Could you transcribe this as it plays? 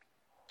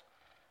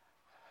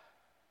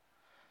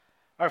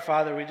Our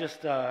Father, we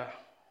just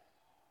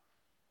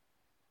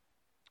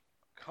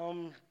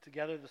come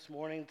together this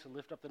morning to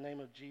lift up the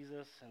name of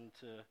Jesus and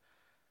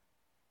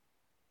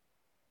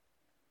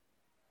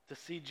to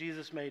see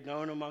Jesus made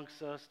known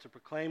amongst us, to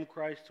proclaim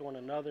Christ to one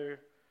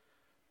another.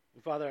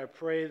 And Father, I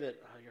pray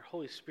that your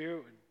Holy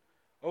Spirit would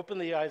open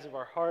the eyes of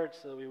our hearts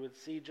so that we would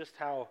see just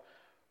how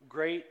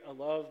great a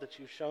love that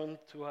you've shown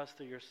to us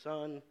through your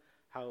Son,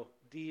 how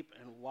deep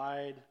and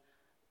wide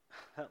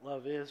that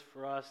love is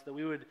for us, that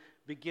we would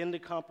begin to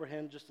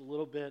comprehend just a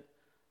little bit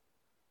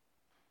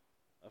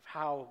of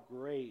how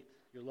great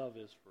your love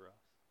is for us.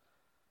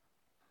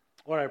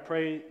 Lord, I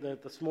pray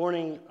that this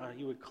morning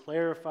you would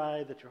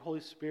clarify, that your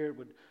Holy Spirit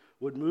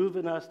would move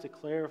in us to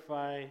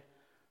clarify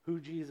who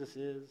Jesus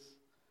is,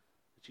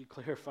 that you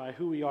clarify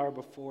who we are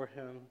before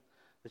him,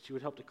 that you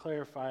would help to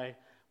clarify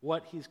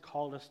what he's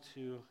called us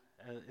to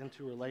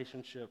into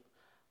relationship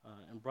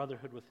and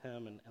brotherhood with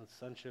him and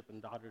sonship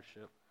and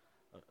daughtership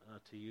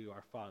to you,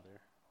 our Father.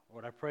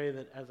 Lord, I pray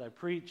that as I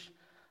preach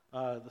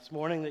this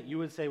morning, that you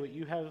would say what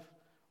you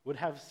would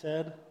have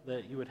said,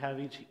 that you would have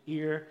each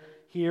ear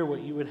hear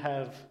what you would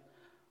have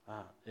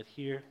it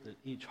hear, that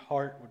each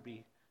heart would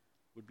be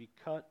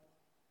cut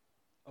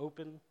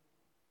open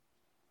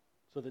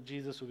so that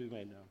Jesus would be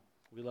made known.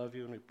 We love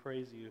you and we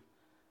praise you.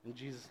 In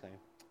Jesus' name,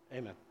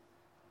 amen.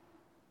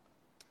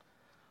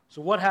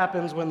 So what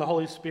happens when the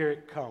Holy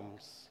Spirit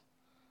comes?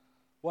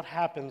 What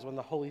happens when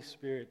the Holy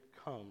Spirit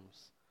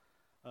comes?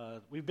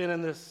 We've been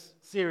in this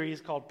series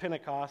called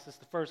Pentecost. It's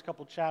the first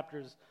couple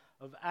chapters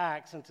of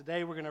Acts, and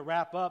today we're going to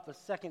wrap up the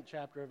second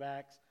chapter of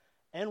Acts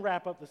and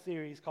wrap up the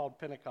series called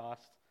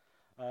Pentecost.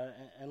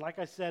 And like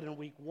I said, in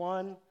week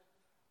one,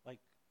 like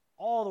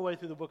all the way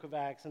through the book of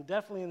Acts, and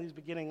definitely in these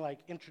beginning like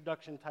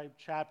introduction type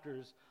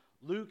chapters,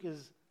 Luke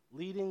is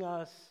leading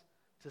us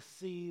to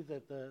see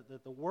that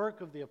the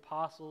work of the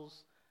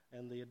apostles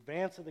and the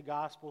advance of the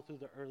gospel through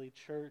the early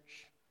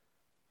church,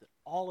 that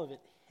all of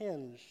it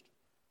hinged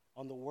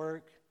on the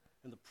work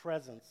and the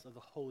presence of the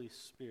Holy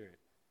Spirit.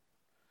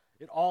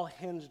 It all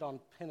hinged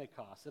on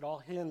Pentecost. It all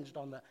hinged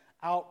on the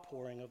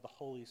outpouring of the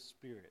Holy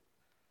Spirit.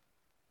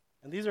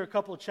 And these are a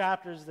couple of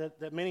chapters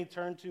that many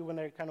turn to when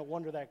they kind of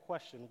wonder that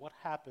question, what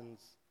happens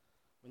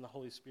when the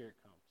Holy Spirit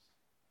comes?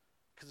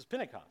 Because it's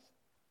Pentecost.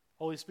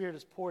 Holy Spirit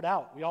is poured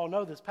out. We all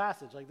know this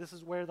passage. Like, this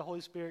is where the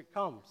Holy Spirit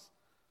comes,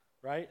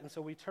 right? And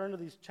so we turn to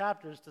these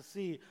chapters to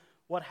see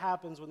what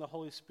happens when the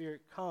Holy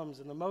Spirit comes.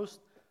 And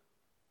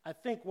I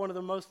think one of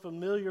the most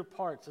familiar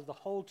parts of the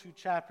whole two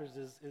chapters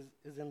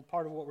is in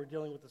part of what we're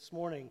dealing with this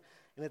morning,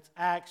 and it's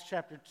Acts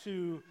chapter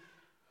 2,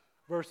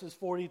 verses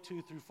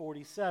 42 through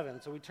 47.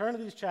 So we turn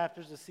to these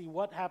chapters to see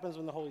what happens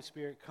when the Holy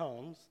Spirit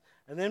comes,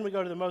 and then we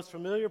go to the most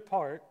familiar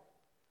part,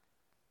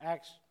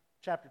 Acts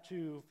chapter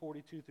 2,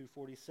 42 through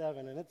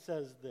 47, and it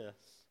says this,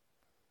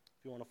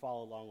 if you want to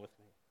follow along with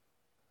me.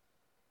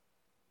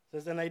 It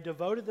says, "And they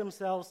devoted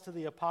themselves to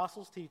the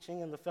apostles'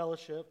 teaching and the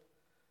fellowship,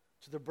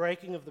 to the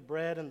breaking of the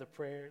bread and the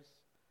prayers.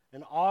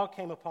 And awe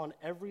came upon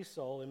every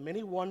soul, and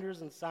many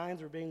wonders and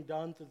signs were being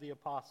done through the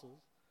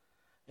apostles.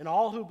 And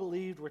all who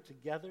believed were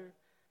together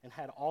and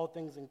had all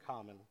things in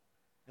common.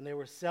 And they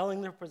were selling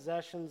their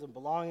possessions and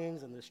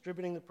belongings and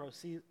distributing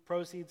the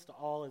proceeds to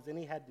all as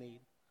any had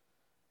need.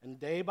 And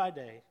day by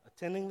day,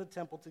 attending the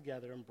temple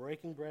together and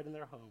breaking bread in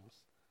their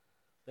homes,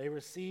 they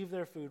received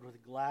their food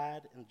with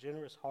glad and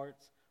generous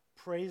hearts,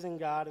 praising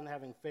God and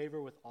having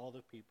favor with all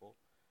the people.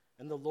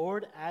 And the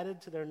Lord added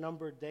to their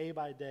number day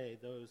by day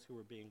those who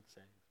were being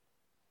saved."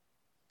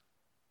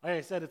 Like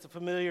I said, it's a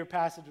familiar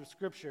passage of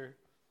Scripture.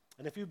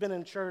 And if you've been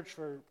in church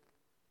for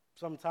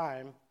some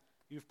time,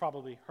 you've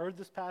probably heard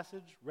this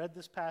passage, read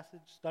this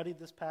passage, studied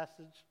this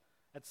passage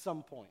at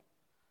some point.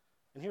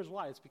 And here's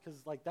why. It's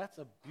because that's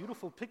a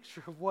beautiful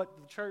picture of what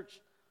the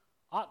church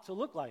ought to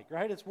look like,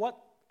 right? It's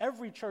what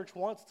every church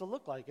wants to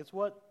look like. It's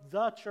what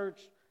the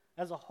church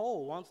as a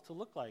whole wants to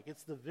look like.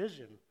 It's the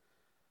vision,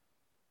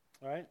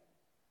 right?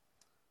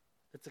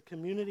 It's a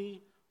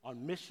community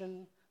on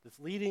mission that's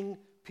leading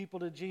people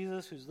to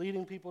Jesus, who's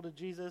leading people to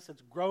Jesus.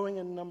 It's growing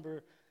in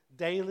number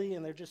daily,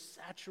 and they're just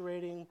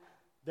saturating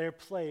their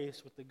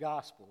place with the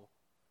gospel.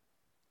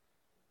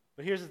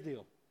 But here's the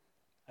deal.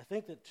 I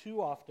think that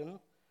too often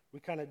we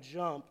kind of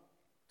jump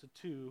to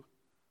 2,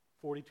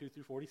 42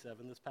 through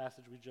 47, this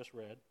passage we just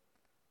read,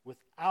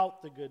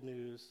 without the good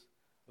news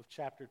of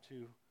chapter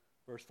 2,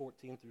 verse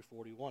 14 through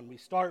 41. We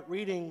start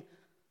reading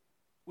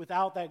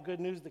without that good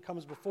news that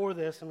comes before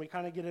this, and we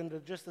kind of get into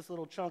just this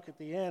little chunk at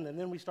the end, and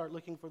then we start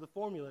looking for the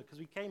formula, because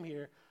we came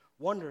here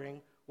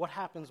wondering what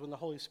happens when the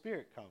Holy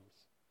Spirit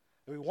comes.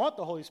 And we want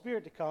the Holy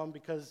Spirit to come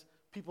because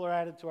people are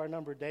added to our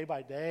number day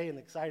by day, and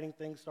exciting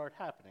things start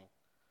happening,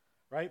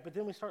 right? But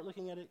then we start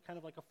looking at it kind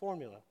of like a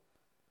formula.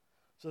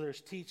 So there's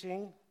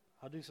teaching.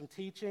 I'll do some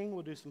teaching.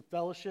 We'll do some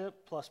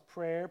fellowship, plus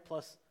prayer,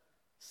 plus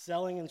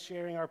selling and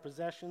sharing our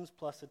possessions,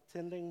 plus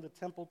attending the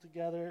temple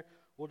together.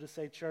 We'll just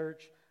say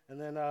church. And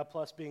then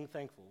plus being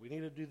thankful. We need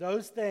to do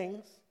those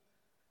things,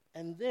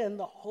 And then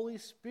the Holy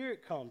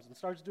Spirit comes and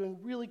starts doing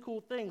really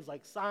cool things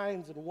like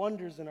signs and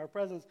wonders in our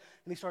presence,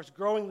 and he starts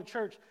growing the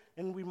church.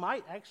 And we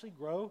might actually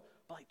grow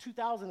by like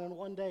 2,000 in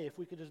one day if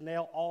we could just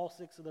nail all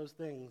 6 of those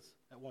things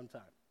at one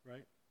time,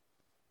 right?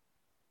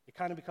 It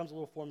kind of becomes a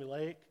little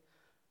formulaic.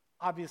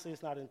 Obviously,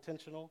 it's not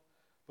intentional,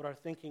 but our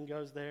thinking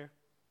goes there.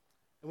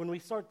 And when we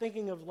start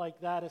thinking of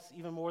like that, it's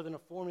even more than a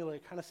formula.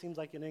 It kind of seems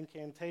like an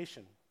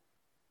incantation.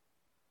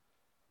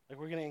 Like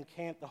we're going to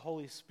incant the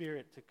Holy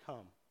Spirit to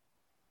come.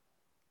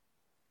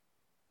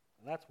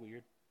 And that's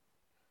weird.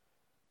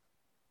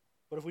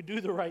 But if we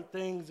do the right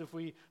things, if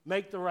we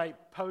make the right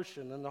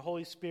potion, then the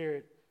Holy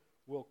Spirit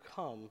will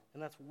come.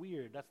 And that's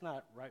weird. That's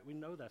not right. We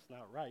know that's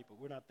not right, but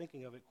we're not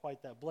thinking of it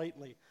quite that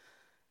blatantly.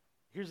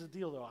 Here's the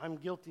deal, though. I'm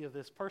guilty of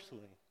this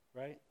personally,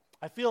 right?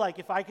 I feel like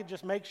if I could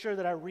just make sure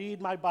that I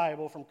read my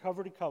Bible from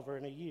cover to cover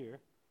in a year,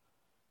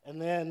 and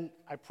then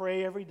I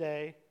pray every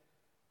day,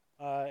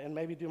 and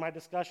maybe do my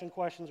discussion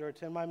questions or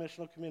attend my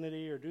missional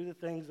community or do the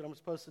things that I'm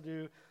supposed to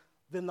do,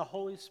 then the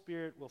Holy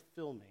Spirit will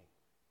fill me,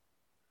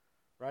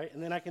 right?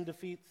 And then I can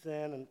defeat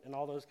sin and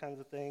all those kinds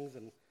of things,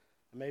 and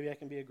maybe I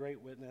can be a great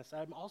witness.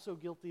 I'm also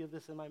guilty of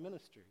this in my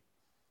ministry,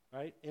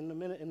 right? In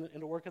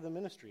the work of the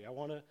ministry. I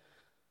want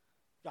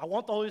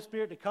the Holy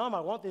Spirit to come. I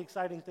want the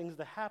exciting things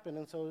to happen,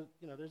 and so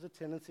there's a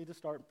tendency to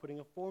start putting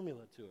a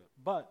formula to it.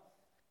 But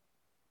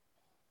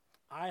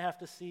we have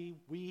to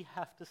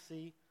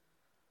see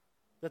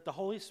that the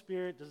Holy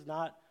Spirit does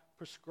not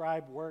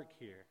prescribe work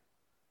here.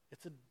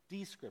 It's a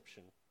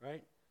description,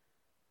 right?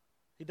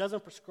 He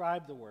doesn't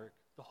prescribe the work.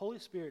 The Holy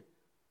Spirit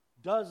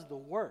does the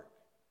work.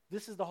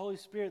 This is the Holy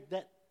Spirit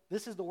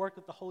this is the work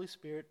that the Holy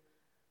Spirit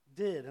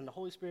did. And the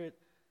Holy Spirit,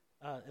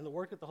 and the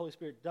work that the Holy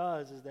Spirit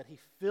does is that he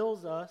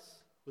fills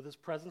us with his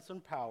presence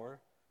and power,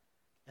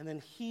 and then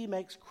he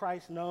makes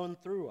Christ known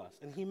through us.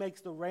 And he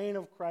makes the reign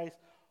of Christ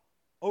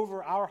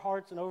over our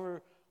hearts and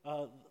over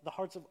the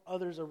hearts of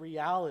others a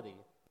reality.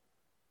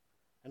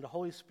 And the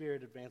Holy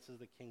Spirit advances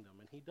the kingdom.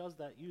 And he does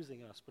that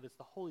using us, but it's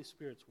the Holy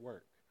Spirit's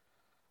work,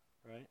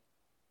 right?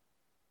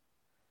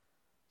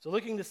 So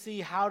looking to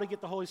see how to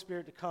get the Holy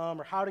Spirit to come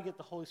or how to get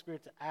the Holy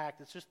Spirit to act,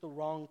 it's just the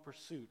wrong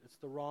pursuit. It's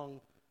the wrong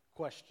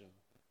question.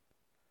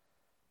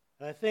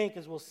 And I think,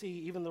 as we'll see,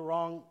 it's even the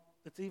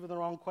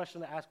wrong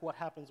question to ask what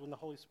happens when the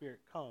Holy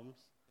Spirit comes.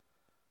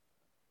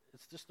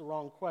 It's just the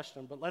wrong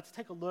question. But let's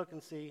take a look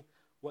and see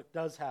what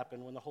does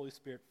happen when the Holy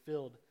Spirit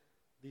filled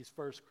these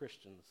first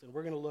Christians. And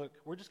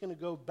we're just going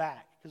to go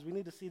back because we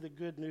need to see the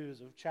good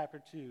news of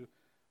chapter 2,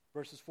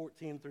 verses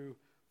 14 through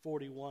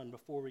 41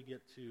 before we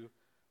get to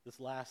this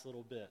last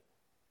little bit.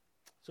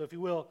 So if you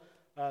will,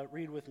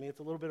 read with me. It's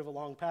a little bit of a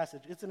long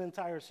passage. It's an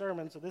entire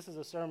sermon, so this is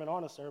a sermon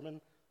on a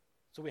sermon,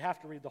 so we have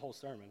to read the whole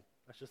sermon.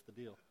 That's just the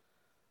deal.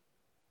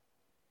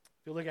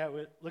 If you look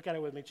at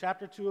it with me,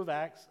 chapter 2 of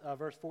Acts,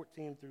 verse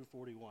 14 through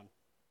 41.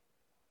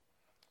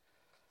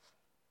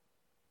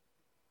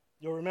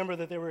 You'll remember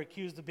that they were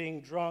accused of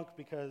being drunk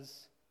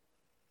because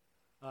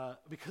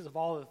of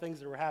all of the things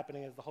that were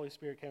happening as the Holy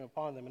Spirit came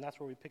upon them, and that's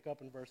where we pick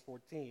up in verse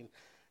 14.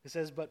 It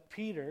says, "But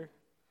Peter,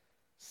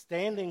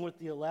 standing with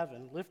the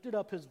 11, lifted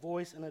up his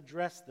voice and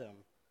addressed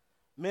them,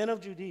 'Men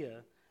of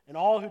Judea, and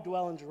all who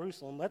dwell in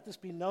Jerusalem, let this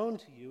be known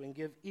to you, and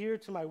give ear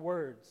to my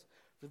words.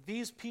 For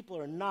these people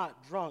are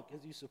not drunk,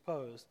 as you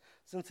suppose,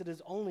 since it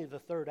is only the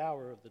 3rd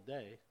hour of the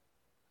day.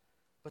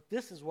 But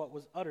this is what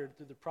was uttered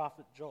through the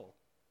prophet Joel.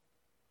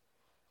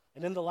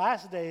 And in the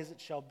last days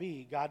it shall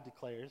be, God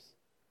declares,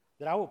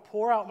 that I will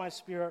pour out my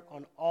Spirit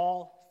on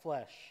all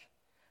flesh.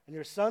 And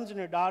your sons and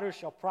your daughters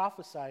shall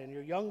prophesy, and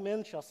your young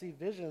men shall see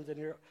visions, and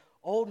your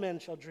old men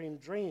shall dream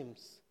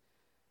dreams.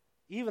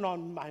 Even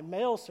on my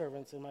male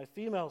servants and my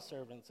female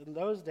servants, in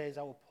those days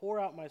I will pour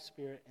out my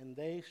Spirit, and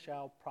they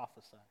shall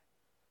prophesy.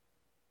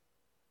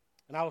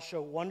 And I will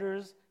show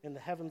wonders in the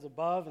heavens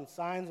above and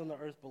signs on the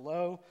earth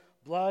below,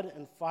 blood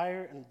and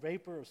fire and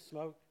vapor of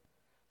smoke.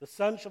 The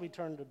sun shall be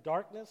turned to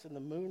darkness and the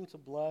moon to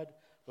blood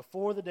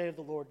before the day of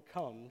the Lord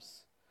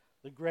comes,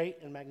 the great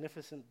and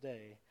magnificent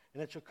day.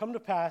 And it shall come to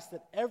pass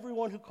that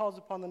everyone who calls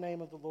upon the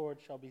name of the Lord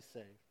shall be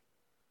saved.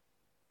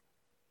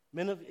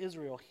 Men of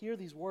Israel, hear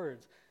these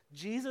words.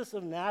 Jesus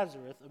of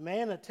Nazareth, a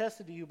man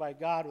attested to you by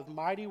God with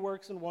mighty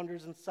works and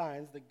wonders and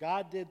signs that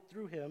God did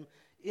through him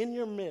in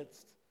your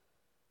midst,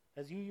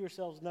 as you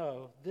yourselves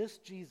know, this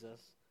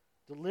Jesus,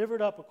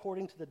 delivered up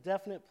according to the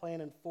definite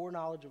plan and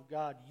foreknowledge of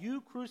God, you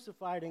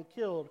crucified and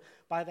killed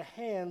by the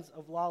hands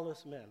of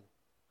lawless men.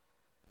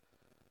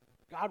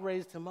 God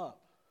raised him up,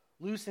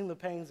 loosing the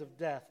pains of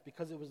death,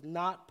 because it was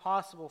not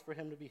possible for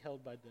him to be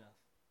held by death.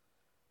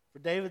 For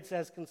David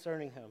says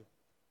concerning him,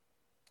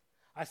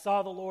 I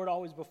saw the Lord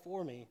always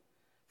before me,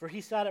 for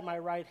he sat at my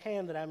right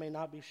hand that I may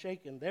not be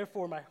shaken.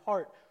 Therefore my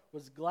heart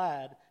was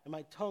glad, and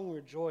my tongue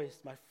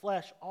rejoiced. My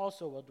flesh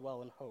also will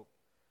dwell in hope.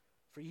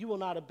 For you will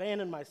not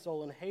abandon my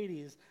soul in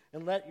Hades,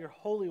 and let your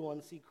Holy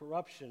One see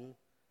corruption.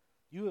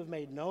 You have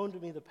made known to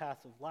me the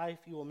path of life.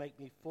 You will make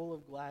me full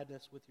of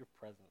gladness with your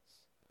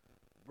presence.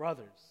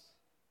 Brothers,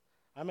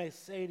 I may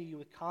say to you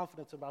with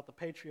confidence about the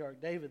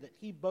patriarch David that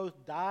he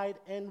both died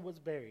and was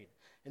buried,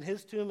 and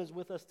his tomb is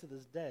with us to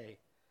this day.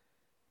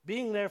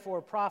 Being therefore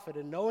a prophet,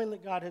 and knowing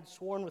that God had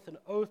sworn with an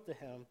oath to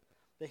him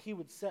that he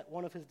would set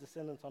one of his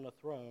descendants on the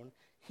throne,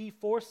 he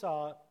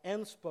foresaw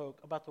and spoke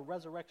about the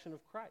resurrection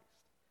of Christ,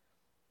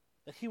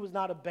 that he was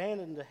not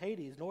abandoned to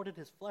Hades, nor did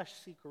his flesh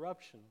see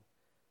corruption.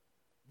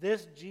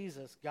 This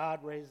Jesus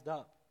God raised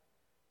up,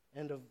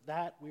 and of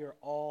that we are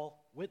all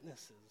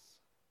witnesses.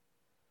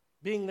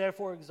 Being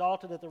therefore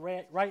exalted at the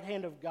right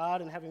hand of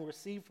God, and having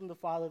received from the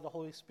Father the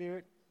Holy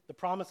Spirit, the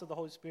promise of the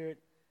Holy Spirit,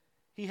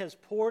 he has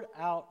poured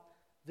out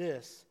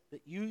this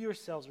that you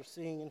yourselves are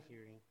seeing and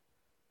hearing.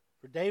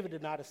 For David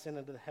did not ascend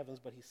into the heavens,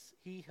 but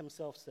he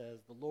himself says,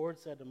 the Lord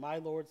said to my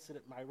Lord, sit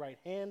at my right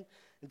hand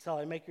until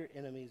I make your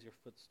enemies your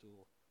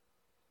footstool.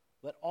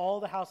 Let all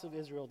the house of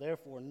Israel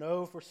therefore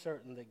know for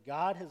certain that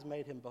God has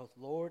made him both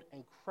Lord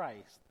and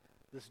Christ,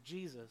 this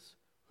Jesus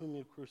whom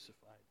you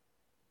crucified.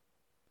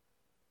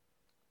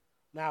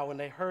 Now, when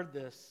they heard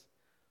this,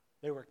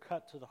 they were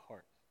cut to the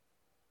heart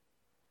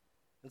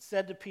and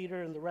said to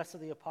Peter and the rest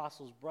of the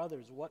apostles,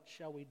 brothers, what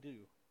shall we do?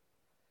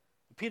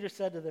 And Peter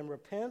said to them,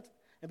 repent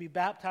and be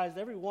baptized,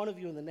 every one of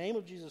you, in the name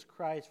of Jesus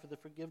Christ for the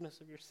forgiveness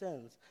of your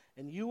sins,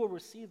 and you will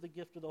receive the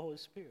gift of the Holy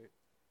Spirit.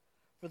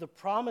 For the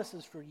promise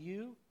is for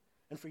you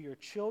and for your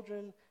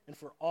children and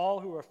for all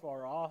who are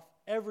far off,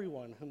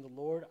 everyone whom the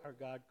Lord our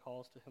God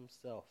calls to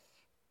himself.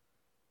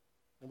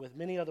 And with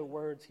many other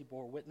words he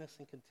bore witness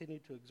and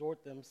continued to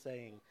exhort them,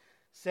 saying,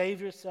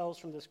 save yourselves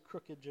from this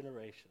crooked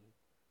generation.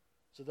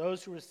 So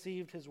those who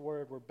received his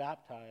word were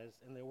baptized,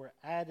 and there were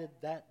added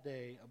that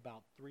day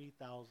about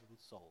 3,000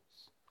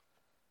 souls.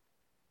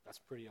 That's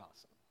pretty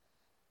awesome.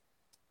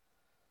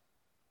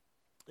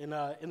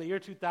 In the year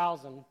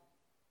 2000,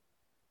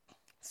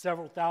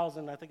 several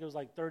thousand, I think it was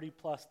like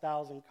 30-plus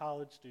thousand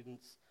college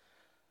students,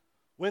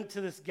 went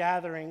to this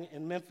gathering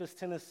in Memphis,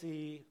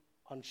 Tennessee,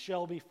 on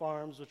Shelby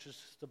Farms, which is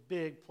just a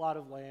big plot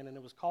of land, and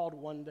it was called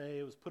One Day.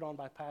 It was put on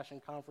by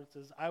Passion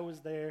Conferences. I was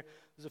there.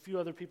 There's a few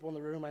other people in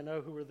the room I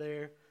know who were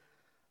there.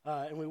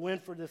 And we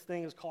went for this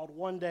thing. It was called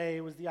One Day.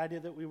 It was the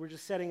idea that we were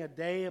just setting a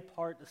day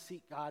apart to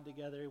seek God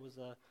together. It was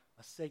a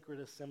sacred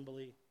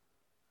assembly.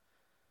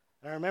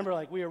 And I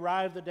remember, we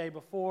arrived the day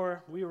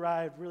before. We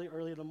arrived really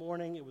early in the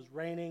morning. It was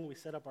raining. We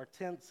set up our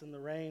tents in the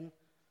rain.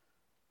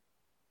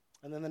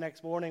 And then the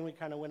next morning, we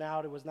kind of went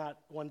out. It was not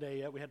one day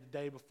yet. We had the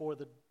day before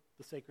the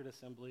sacred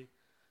assembly.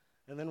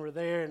 And then we're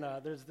there, and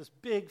there's this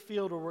big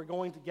field where we're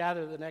going to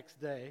gather the next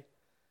day.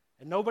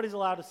 And nobody's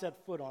allowed to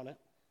set foot on it,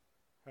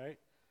 right?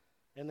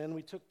 And then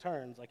we took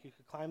turns. You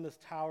could climb this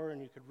tower,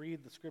 and you could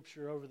read the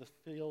scripture over the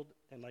field.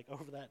 And,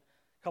 over that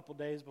couple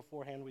days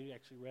beforehand, we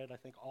actually read, I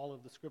think, all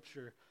of the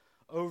scripture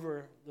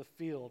over the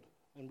field.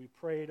 And we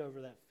prayed over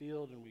that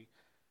field, and we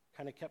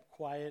kind of kept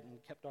quiet and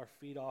kept our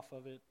feet off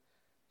of it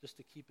just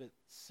to keep it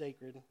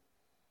sacred.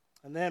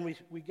 And then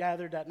we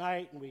gathered that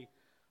night, and we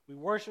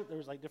worshiped. There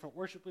was different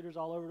worship leaders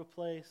all over the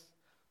place,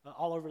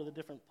 all over the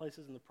different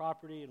places in the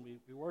property, and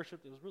we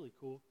worshiped. It was really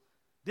cool.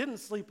 Didn't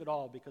sleep at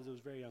all because it was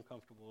very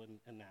uncomfortable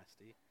and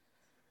nasty.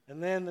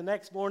 And then the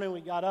next morning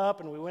we got up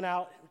and we went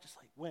out, and we just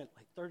went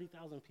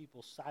 30,000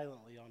 people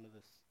silently onto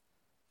this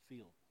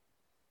field.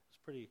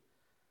 It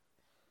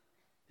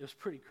was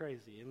pretty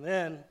crazy. And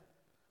then,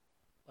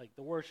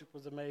 the worship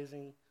was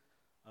amazing.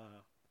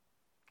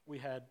 We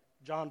had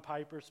John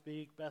Piper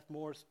speak, Beth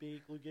Moore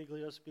speak, Lou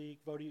Giglio speak,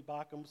 Vodi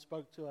Bakum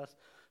spoke to us,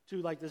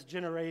 to this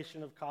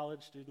generation of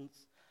college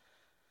students.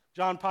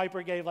 John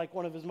Piper gave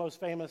one of his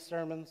most famous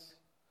sermons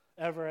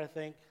ever, I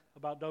think,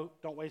 about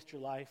don't waste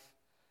your life.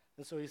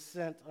 And so he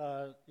sent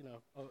a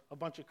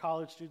bunch of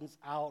college students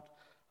out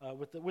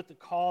with the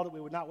call that we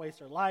would not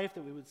waste our life,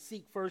 that we would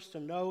seek first to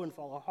know and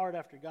follow hard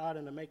after God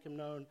and to make him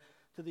known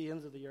to the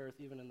ends of the earth,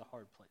 even in the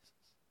hard places.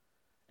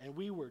 And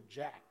we were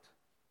jacked.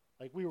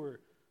 We were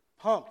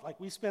pumped.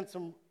 We spent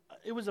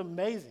it was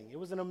amazing. It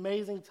was an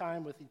amazing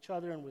time with each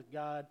other and with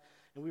God,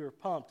 and we were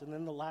pumped. And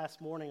then the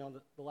last morning,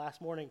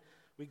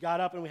 we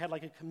got up and we had a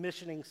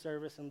commissioning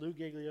service, and Lou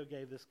Giglio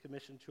gave this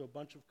commission to a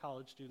bunch of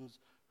college students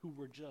who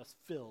were just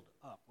filled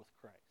up with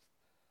Christ.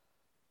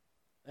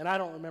 And I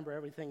don't remember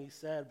everything he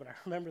said, but I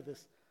remember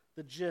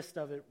the gist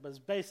of it was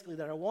basically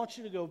that I want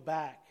you to go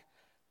back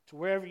to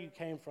wherever you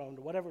came from,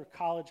 to whatever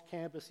college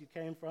campus you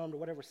came from, to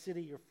whatever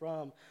city you're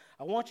from.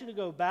 I want you to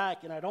go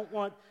back, and I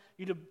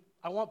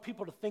want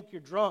people to think you're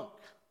drunk,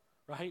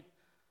 right?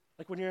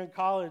 When you're in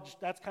college,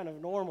 that's kind of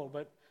normal,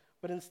 but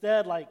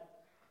instead,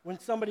 when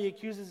somebody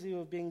accuses you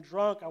of being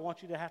drunk, I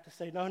want you to have to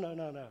say, no.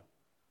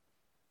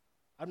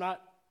 I'm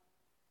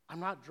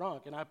not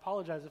drunk, and I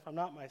apologize if I'm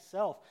not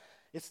myself.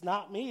 It's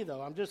not me,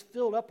 though. I'm just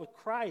filled up with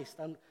Christ.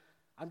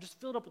 I'm just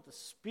filled up with the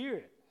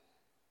Spirit.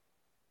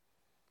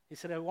 He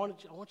said, I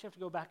want you to have to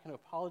go back and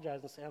apologize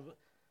and say,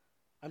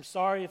 I'm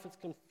sorry if it's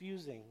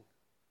confusing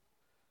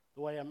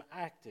the way I'm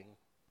acting,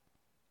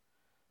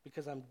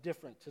 because I'm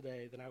different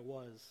today than I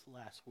was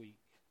last week.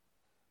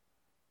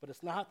 But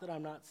it's not that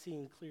I'm not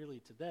seeing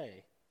clearly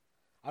today.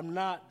 I'm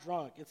not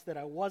drunk. It's that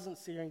I wasn't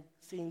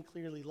seeing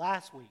clearly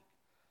last week.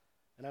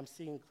 and I'm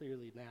seeing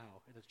clearly now.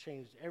 It has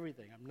changed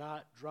everything. I'm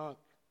not drunk.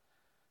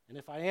 And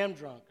if I am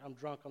drunk, I'm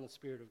drunk on the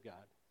Spirit of God.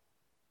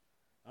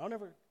 I'll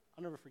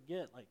never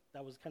forget, like,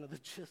 that was kind of the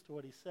gist of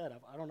what he said.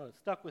 I don't know, it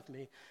stuck with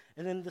me.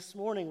 And then this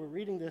morning we're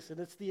reading this, and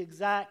it's the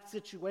exact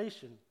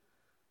situation,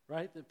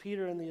 right, that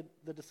Peter and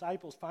the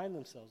disciples find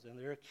themselves in.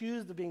 They're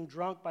accused of being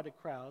drunk by the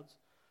crowds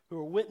who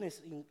are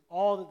witnessing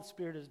all that the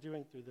Spirit is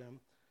doing through them.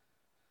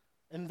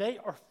 And they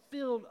are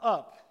filled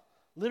up,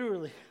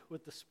 literally,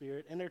 with the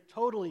Spirit, and they're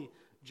totally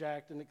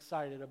jacked and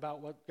excited about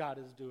what God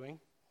is doing.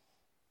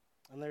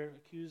 And they're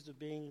accused of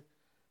being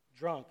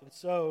drunk. And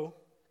so,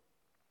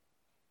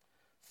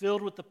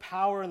 filled with the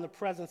power and the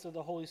presence of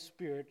the Holy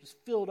Spirit, just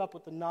filled up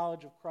with the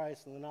knowledge of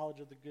Christ and the knowledge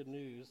of the good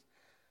news,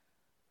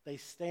 they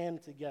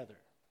stand together,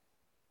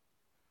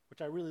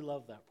 which I really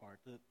love that part,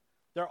 that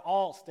they're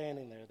all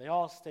standing there. They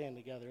all stand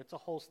together. It's a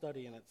whole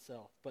study in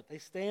itself. But they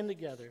stand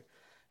together,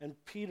 and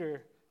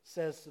Peter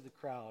says to the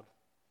crowd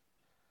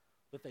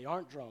that they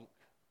aren't drunk.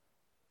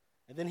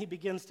 And then he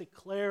begins to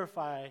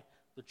clarify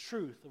the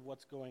truth of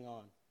what's going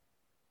on.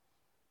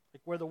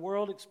 Like where the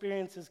world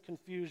experiences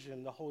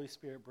confusion, the Holy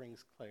Spirit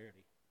brings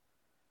clarity.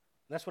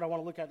 And that's what I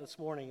want to look at this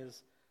morning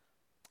is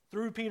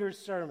through Peter's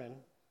sermon,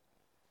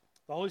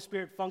 the Holy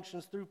Spirit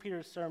functions through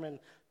Peter's sermon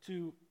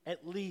to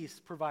at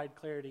least provide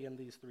clarity in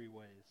these three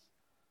ways.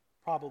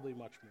 Probably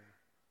much more.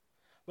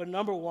 But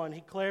number one,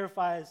 he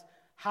clarifies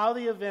how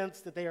the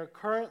events that they are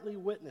currently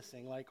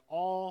witnessing, like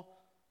all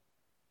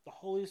the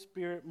Holy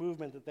Spirit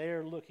movement that they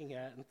are looking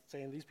at and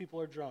saying these people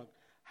are drunk,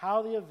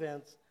 how the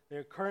events they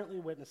are currently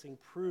witnessing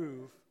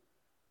prove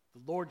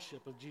the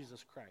lordship of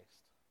Jesus Christ.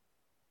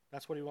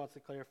 That's what he wants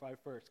to clarify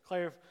first.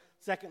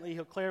 Secondly,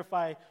 he'll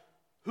clarify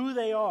who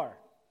they are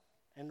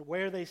and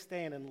where they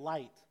stand in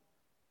light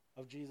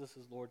of Jesus'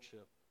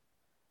 lordship.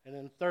 And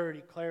then third,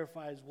 he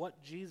clarifies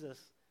what Jesus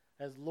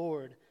as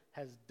Lord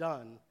has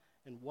done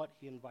and what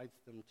he invites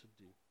them to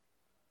do.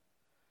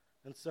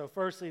 And so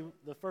firstly,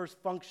 the first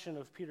function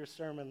of Peter's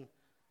sermon,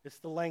 it's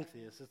the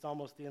lengthiest. It's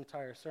almost the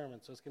entire sermon,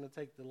 so it's going to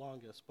take the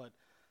longest. But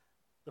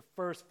the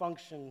first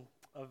function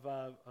of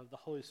the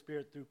Holy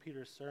Spirit through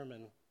Peter's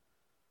sermon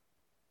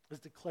is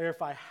to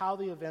clarify how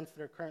the events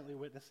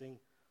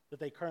that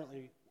they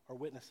currently are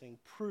witnessing,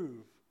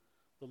 prove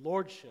the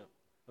lordship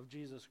of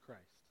Jesus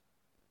Christ.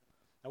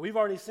 Now, we've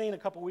already seen a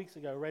couple weeks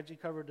ago, Reggie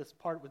covered this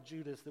part with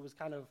Judas that was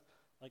kind of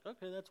like,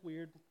 okay, that's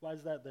weird. Why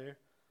is that there?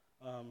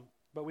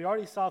 But we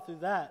already saw through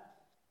that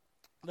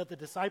the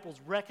disciples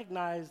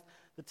recognized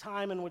the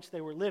time in which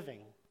they were living,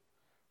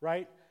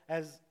 right?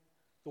 As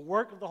the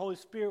work of the Holy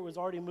Spirit was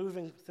already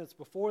moving since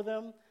before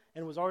them,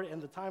 and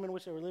the time in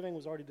which they were living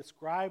was already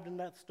described in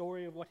that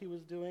story of what he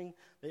was doing.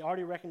 They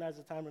already recognized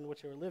the time in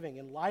which they were living.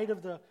 In light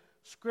of the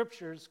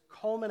scriptures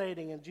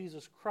culminating in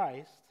Jesus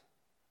Christ,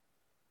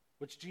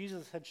 which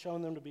Jesus had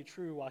shown them to be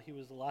true while he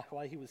was alive,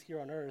 while he was here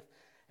on earth,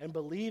 and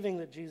believing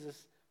that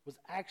Jesus was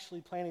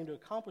actually planning to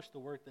accomplish the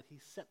work that he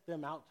set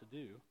them out to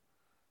do,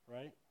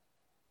 right?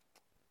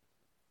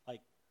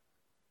 Like,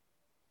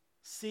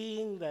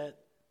 seeing that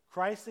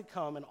Christ had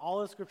come and all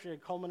of Scripture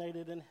had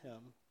culminated in him,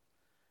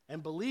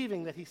 and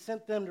believing that he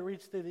sent them to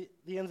reach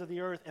the ends of the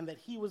earth and that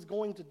he was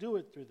going to do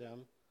it through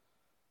them,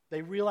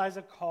 they realized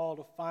a call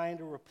to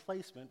find a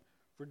replacement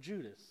for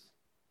Judas,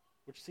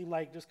 which seemed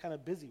like just kind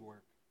of busy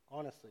work,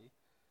 honestly.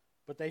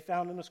 But they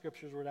found in the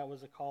Scriptures where that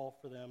was a call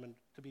for them and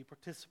to be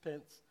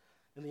participants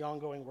in the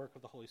ongoing work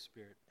of the Holy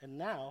Spirit. And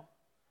now,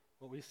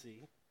 what we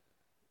see,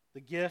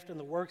 the gift and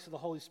the works of the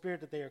Holy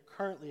Spirit that they are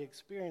currently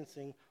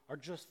experiencing are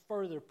just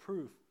further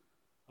proof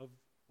of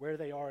where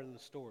they are in the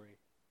story.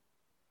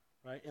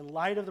 Right? In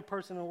light of the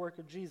person and work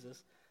of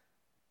Jesus,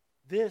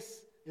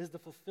 this is the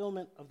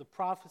fulfillment of the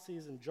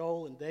prophecies in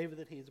Joel and David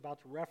that he is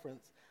about to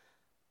reference.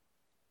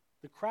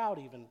 The crowd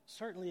even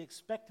certainly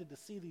expected to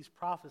see these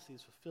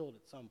prophecies fulfilled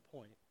at some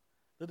point.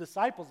 The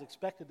disciples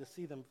expected to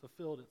see them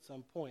fulfilled at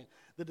some point.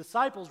 The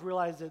disciples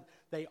realized that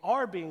they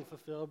are being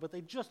fulfilled, but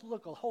they just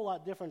look a whole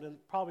lot different than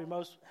probably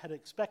most had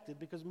expected,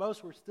 because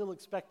most were still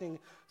expecting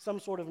some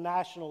sort of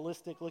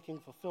nationalistic-looking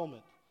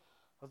fulfillment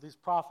of these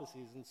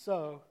prophecies. And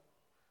so,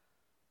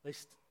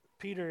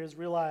 Peter is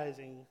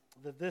realizing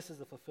that this is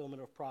the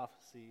fulfillment of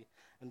prophecy,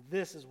 and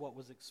this is what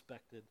was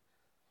expected.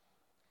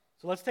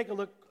 So let's take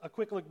a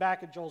quick look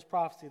back at Joel's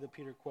prophecy that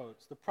Peter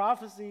quotes. The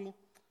prophecy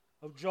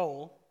of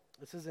Joel,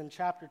 this is in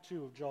chapter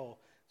 2 of Joel.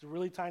 It's a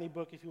really tiny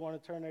book. If you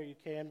want to turn there, you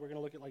can. We're going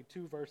to look at like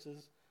 2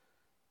 verses,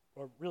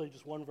 or really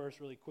just one verse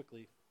really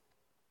quickly.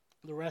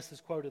 The rest is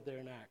quoted there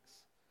in Acts.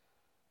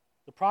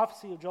 The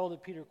prophecy of Joel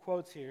that Peter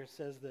quotes here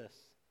says this.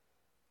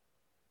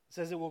 It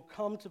says, "It will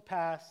come to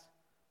pass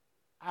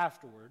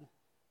afterward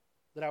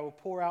that I will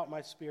pour out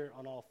my Spirit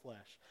on all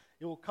flesh."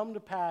 It will come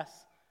to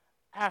pass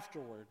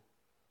afterward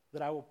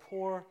that I will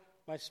pour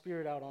my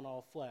Spirit out on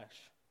all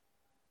flesh.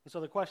 And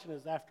so the question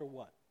is, after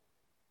what?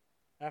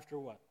 After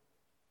what?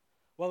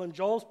 Well, in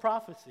Joel's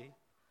prophecy,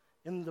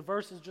 in the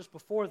verses just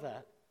before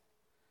that,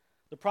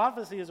 the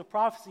prophecy is a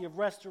prophecy of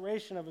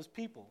restoration of his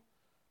people,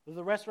 of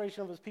the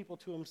restoration of his people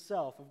to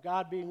himself, of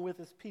God being with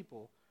his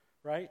people,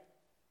 right?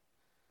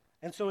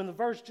 And so in the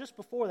verse just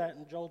before that,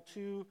 in Joel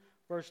 2,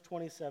 verse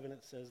 27,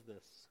 it says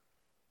this.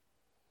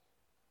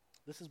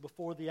 This is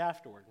before the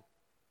afterward.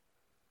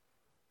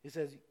 He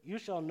says, "You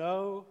shall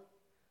know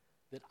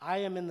that I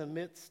am in the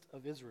midst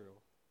of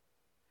Israel,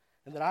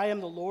 and that I am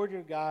the Lord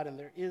your God, and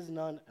there is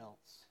none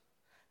else.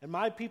 And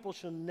my people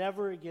shall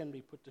never again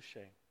be put to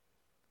shame."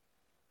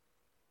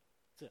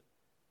 That's it.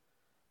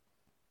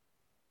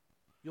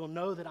 You'll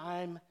know that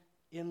I'm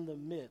in the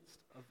midst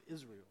of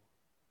Israel.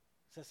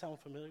 Does that sound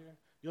familiar?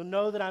 You'll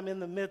know that I'm in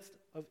the midst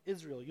of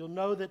Israel. You'll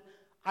know that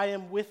I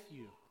am with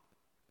you.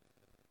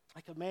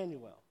 Like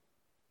Emmanuel,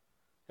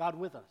 God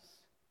with us,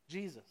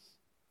 Jesus.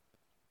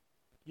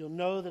 You'll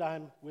know that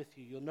I'm with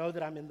you. You'll know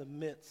that I'm in the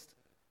midst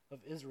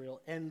of Israel.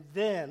 And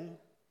then,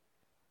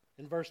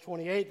 in verse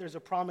 28, there's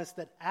a promise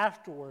that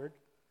afterward,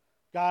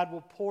 God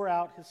will pour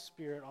out his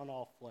Spirit on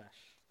all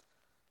flesh.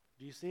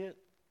 Do you see it?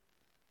 Do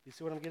you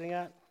see what I'm getting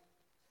at?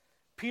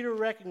 Peter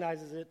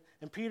recognizes it,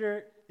 and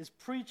Peter is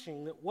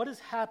preaching that what is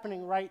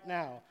happening right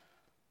now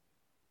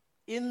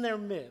in their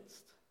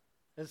midst,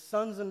 as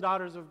sons and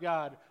daughters of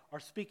God are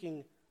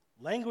speaking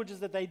languages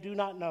that they do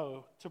not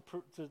know to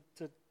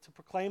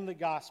proclaim the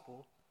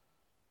gospel,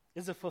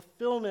 is a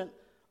fulfillment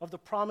of the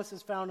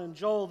promises found in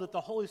Joel that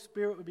the Holy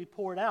Spirit would be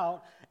poured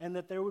out and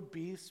that there would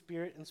be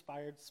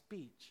Spirit-inspired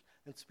speech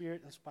and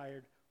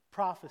Spirit-inspired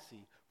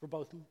prophecy for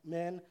both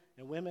men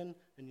and women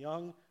and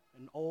young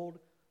and old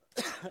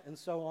and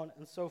so on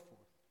and so forth.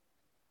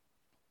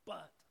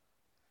 But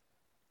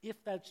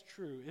if that's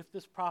true, if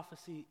this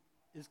prophecy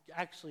is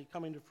actually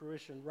coming to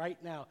fruition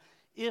right now,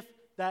 if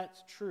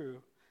that's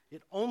true,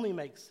 it only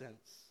makes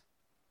sense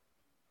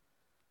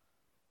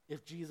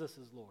if Jesus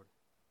is Lord.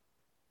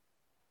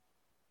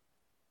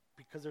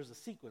 Because there's a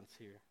sequence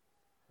here,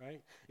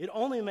 right? It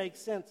only makes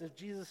sense if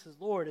Jesus is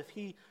Lord, if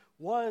he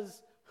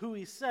was who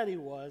he said he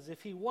was,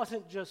 if he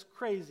wasn't just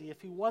crazy,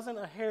 if he wasn't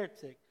a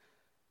heretic,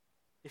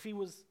 if he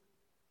was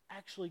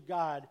actually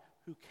God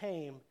who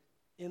came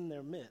in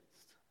their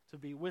midst to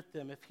be with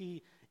them, if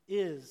he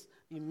is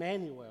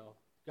Emmanuel,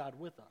 God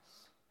with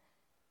us.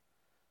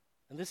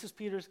 And this is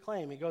Peter's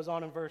claim. He goes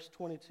on in verse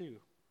 22,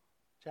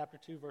 chapter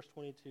 2, verse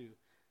 22.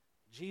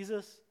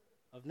 "Jesus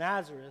of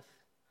Nazareth,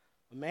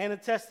 a man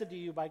attested to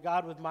you by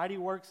God with mighty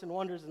works and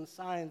wonders and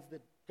signs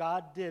that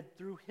God did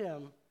through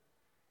him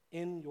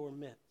in your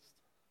midst."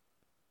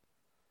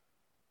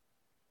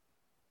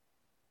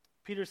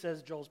 Peter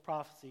says Joel's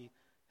prophecy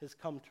has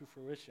come to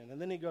fruition.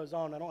 And then he goes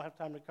on, I don't have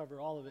time to cover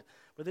all of it,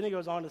 but then he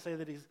goes on to say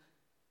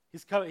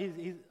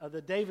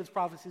that David's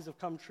prophecies have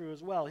come true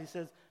as well. He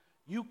says,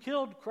 "You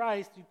killed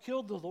Christ, you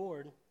killed the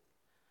Lord,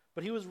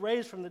 but he was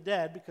raised from the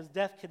dead because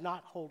death could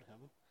not hold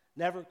him,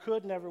 never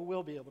could, never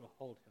will be able to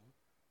hold him,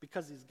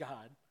 because he's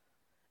God.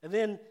 And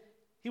then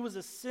he was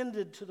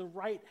ascended to the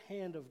right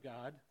hand of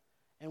God,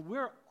 and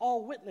we're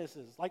all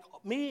witnesses, like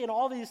me and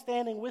all these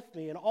standing with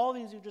me, and all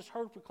these you just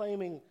heard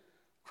proclaiming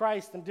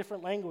Christ in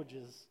different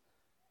languages.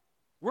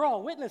 We're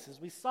all witnesses.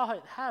 We saw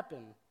it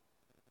happen.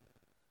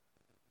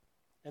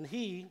 And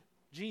he,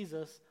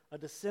 Jesus, a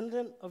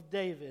descendant of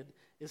David,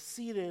 is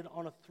seated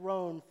on a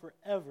throne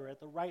forever at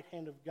the right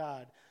hand of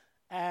God,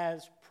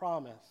 as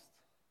promised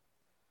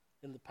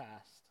in the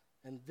past.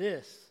 And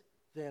this,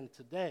 then,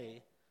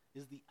 today,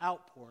 is the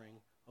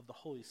outpouring of the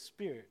Holy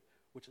Spirit,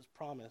 which is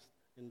promised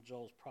in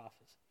Joel's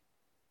prophecy.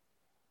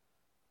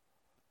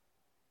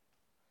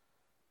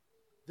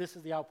 This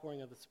is the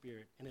outpouring of the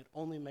Spirit, and it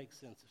only makes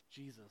sense if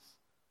Jesus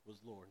was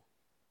Lord.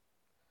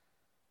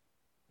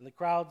 And the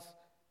crowds,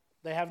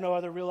 they have no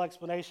other real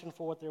explanation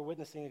for what they're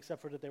witnessing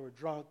except for that they were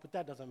drunk, but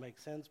that doesn't make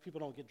sense. People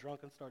don't get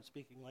drunk and start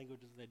speaking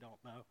languages they don't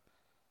know.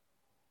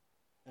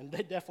 And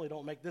they definitely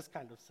don't make this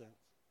kind of sense.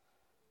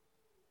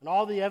 And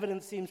all the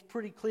evidence seems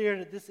pretty clear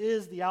that this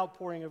is the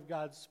outpouring of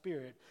God's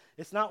Spirit.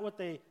 It's not what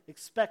they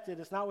expected.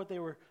 It's not what they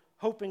were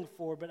hoping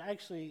for, but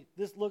actually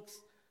this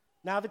looks,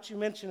 now that you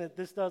mention it,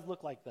 this does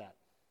look like that.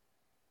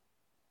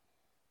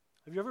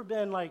 Have you ever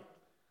been like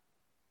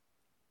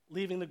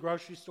leaving the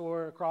grocery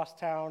store across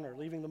town or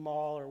leaving the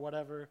mall or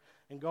whatever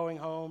and going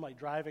home, like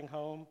driving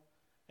home,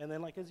 and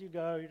then like as you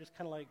go, you're just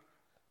kind of like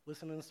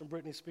listening to some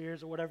Britney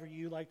Spears or whatever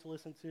you like to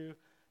listen to,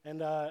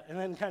 and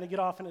then kind of get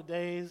off in a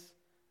daze,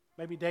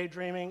 maybe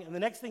daydreaming, and the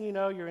next thing you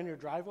know, you're in your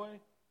driveway.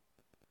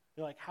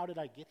 You're like, how did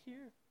I get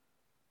here?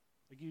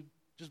 Like you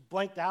just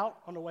blanked out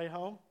on the way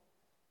home.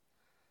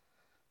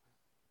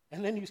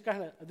 And then you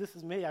kind of, this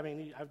is me, I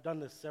mean, I've done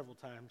this several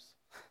times.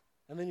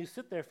 And then you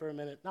sit there for a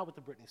minute, not with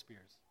the Britney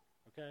Spears,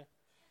 okay?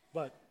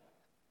 But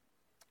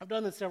I've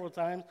done this several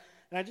times,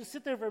 and I just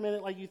sit there for a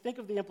minute, like you think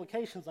of the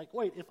implications, like,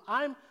 wait, if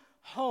I'm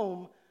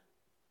home,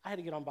 I had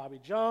to get on Bobby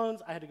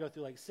Jones, I had to go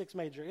through like 6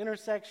 major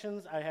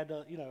intersections, I had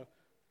to,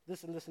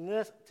 this and this and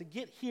this. To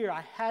get here,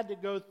 I had to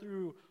go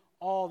through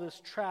all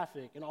this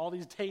traffic and all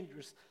these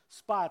dangerous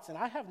spots, and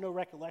I have no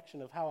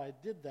recollection of how I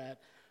did that.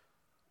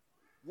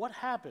 What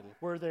happened?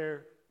 Were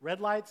there red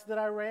lights that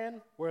I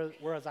ran?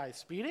 Was I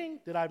speeding?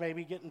 Did I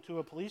maybe get into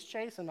a police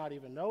chase and not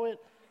even know it?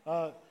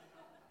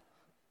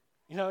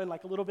 And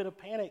like a little bit of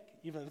panic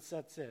even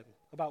sets in.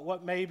 about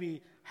what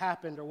maybe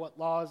happened or what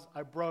laws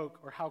I broke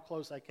or how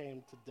close I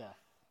came to death.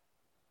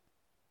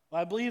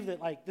 Well, I believe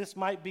that this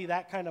might be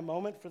that kind of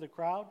moment for the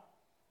crowd,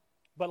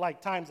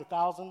 but times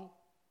 1,000,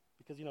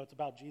 because it's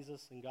about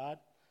Jesus and God.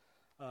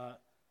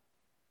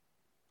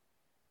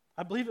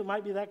 I believe it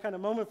might be that kind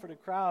of moment for the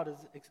crowd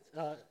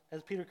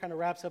as Peter kind of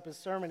wraps up his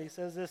sermon. He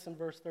says this in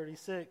verse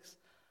 36.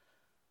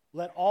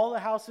 Let all the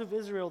house of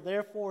Israel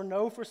therefore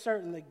know for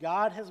certain that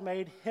God has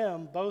made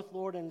him both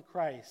Lord and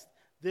Christ,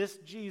 this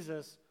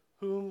Jesus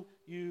whom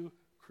you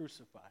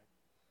crucified.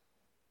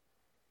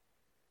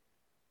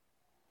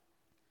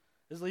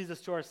 This leads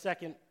us to our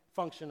second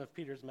function of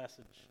Peter's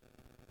message.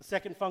 The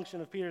second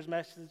function of Peter's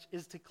message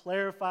is to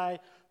clarify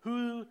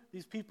who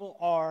these people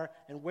are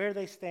and where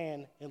they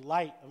stand in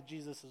light of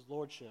Jesus'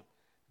 lordship.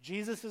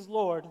 Jesus is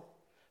Lord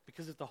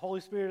because if the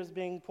Holy Spirit is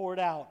being poured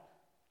out,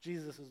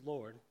 Jesus is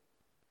Lord.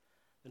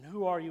 Then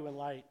who are you in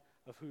light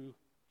of who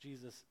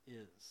Jesus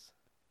is?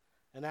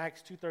 And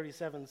Acts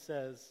 2:37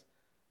 says,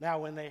 now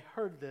when they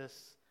heard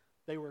this,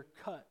 they were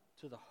cut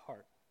to the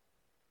heart.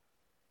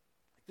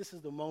 This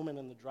is the moment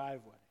in the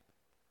driveway.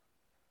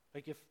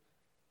 If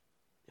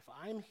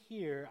I'm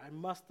here, I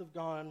must have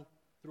gone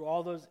through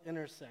all those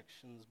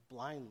intersections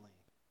blindly.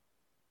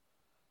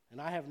 And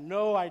I have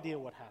no idea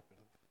what happened.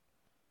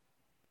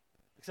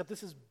 Except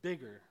this is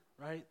bigger,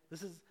 right?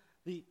 This is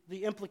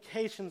the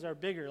implications are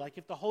bigger.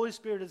 If the Holy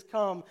Spirit has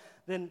come,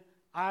 then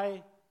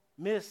I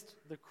missed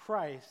the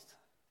Christ.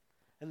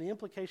 And the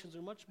implications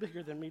are much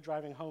bigger than me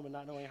driving home and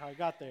not knowing how I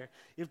got there.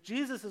 If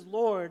Jesus is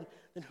Lord,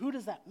 then who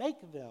does that make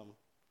them?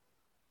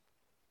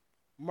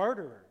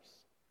 Murderers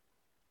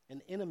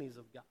and enemies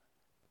of God.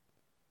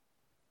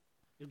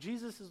 If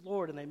Jesus is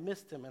Lord and they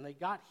missed him and they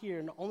got here,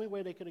 and the only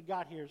way they could have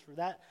got here is for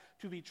that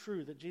to be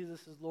true, that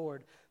Jesus is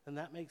Lord, then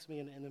that makes me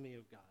an enemy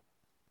of God.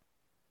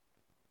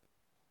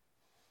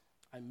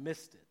 I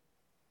missed it.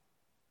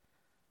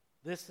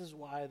 This is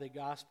why the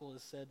gospel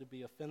is said to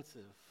be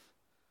offensive,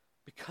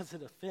 because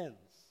it offends.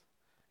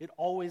 It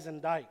always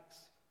indicts.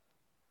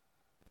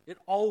 It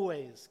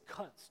always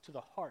cuts to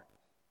the heart.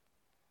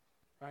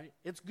 Right?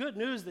 It's good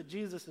news that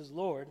Jesus is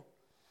Lord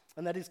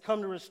and that he's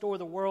come to restore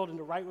the world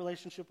into right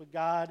relationship with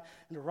God,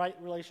 into right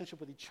relationship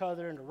with each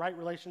other, into right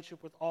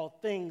relationship with all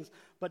things.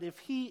 But if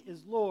he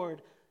is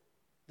Lord,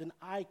 then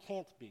I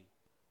can't be.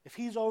 If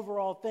he's over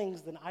all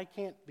things, then I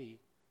can't be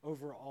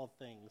over all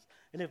things.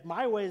 And if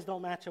my ways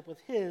don't match up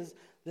with his,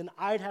 then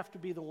I'd have to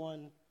be the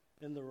one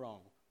in the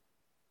wrong.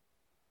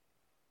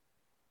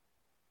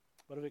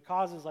 But if it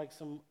causes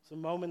some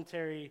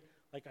momentary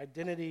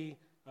identity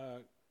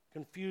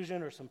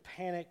confusion or some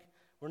panic,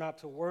 we're not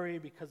to worry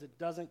because it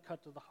doesn't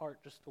cut to the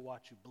heart just to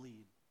watch you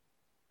bleed.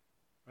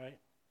 Right?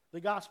 The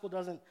gospel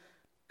doesn't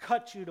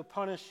cut you to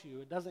punish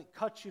you. It doesn't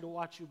cut you to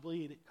watch you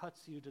bleed. It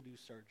cuts you to do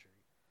surgery.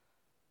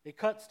 It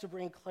cuts to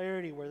bring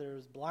clarity where there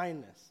is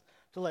blindness,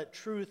 to let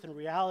truth and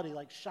reality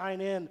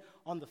shine in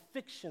on the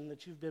fiction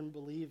that you've been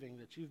believing,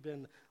 that you've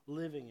been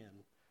living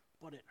in.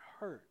 But it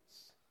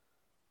hurts.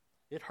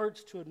 It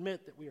hurts to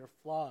admit that we are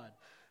flawed,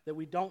 that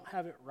we don't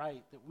have it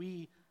right, that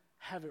we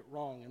have it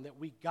wrong, and that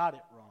we got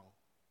it wrong.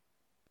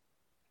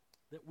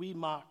 That we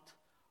mocked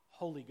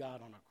holy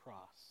God on a cross,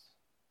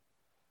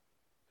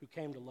 who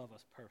came to love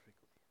us perfectly.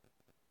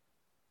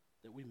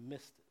 That we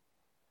missed it.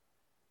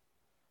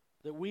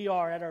 That we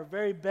are at our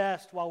very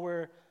best while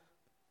we're,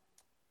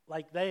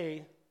 like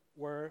they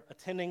were,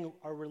 attending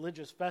our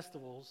religious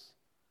festivals.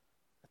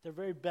 At their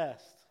very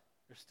best,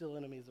 they're still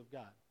enemies of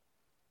God.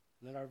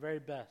 And at our very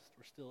best,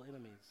 we're still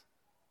enemies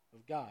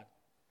of God.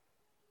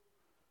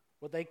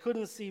 What they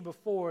couldn't see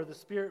before, the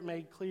Spirit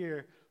made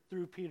clear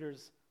through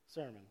Peter's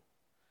sermon.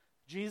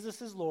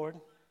 Jesus is Lord.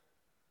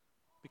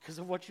 Because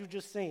of what you've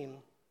just seen,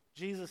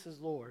 Jesus is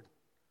Lord.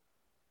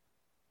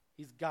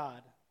 He's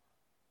God.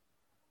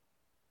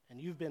 And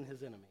you've been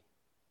his enemy.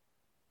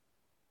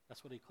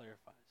 That's what he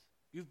clarifies.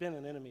 You've been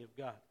an enemy of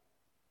God.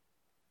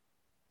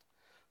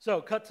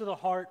 So, cut to the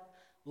heart,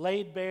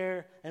 laid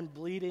bare and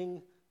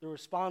bleeding. The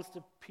response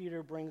to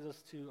Peter brings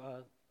us to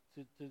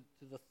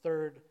the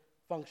third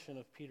function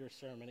of Peter's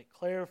sermon. It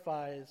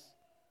clarifies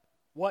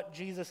what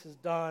Jesus has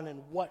done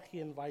and what he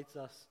invites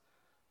us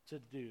to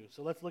do.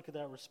 So let's look at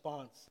that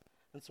response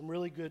and some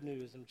really good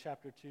news in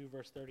chapter 2,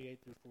 verse 38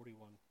 through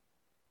 41.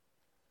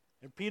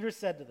 And Peter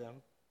said to them,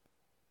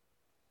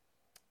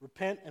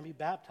 repent and be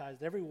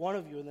baptized, every one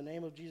of you, in the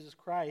name of Jesus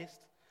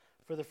Christ,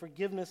 for the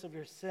forgiveness of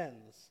your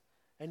sins.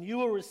 And you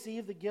will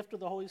receive the gift of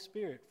the Holy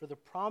Spirit, for the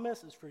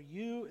promise is for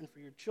you and for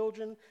your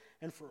children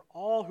and for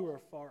all who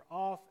are far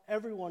off,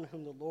 everyone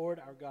whom the Lord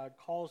our God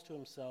calls to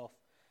himself.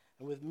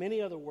 And with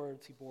many other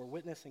words he bore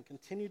witness and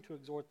continued to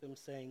exhort them,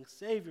 saying,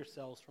 save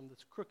yourselves from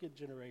this crooked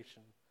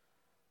generation.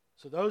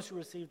 So those who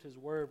received his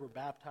word were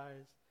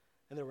baptized,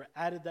 and there were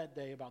added that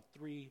day about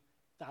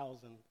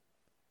 3,000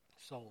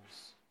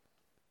 souls.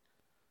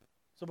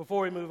 So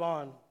before we move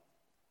on,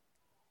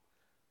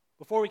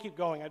 before we keep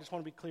going, I just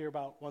want to be clear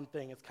about one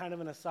thing. It's kind of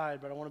an aside,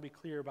 but I want to be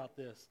clear about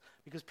this.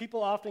 Because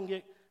people often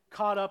get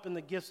caught up in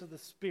the gifts of the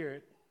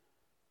Spirit,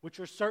 which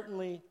are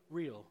certainly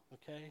real,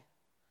 okay?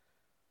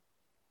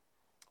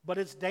 But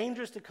it's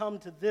dangerous to come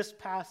to this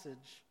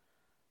passage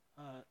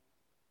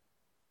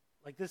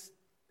like this.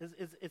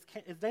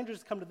 It's dangerous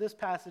to come to this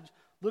passage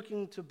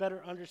looking to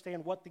better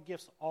understand what the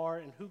gifts are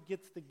and who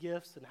gets the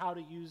gifts and how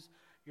to use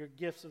your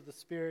gifts of the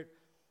Spirit.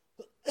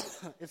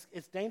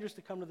 It's dangerous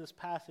to come to this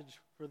passage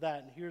for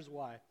that, and here's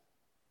why.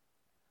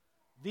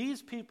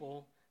 These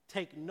people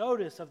take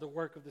notice of the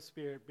work of the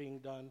Spirit being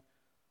done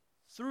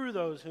through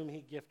those whom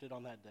he gifted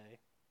on that day,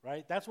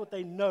 right? That's what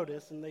they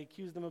notice, and they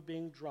accuse them of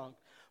being drunk.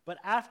 But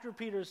after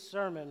Peter's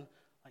sermon,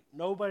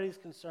 nobody's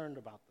concerned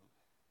about them.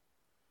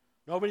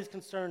 Nobody's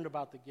concerned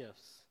about the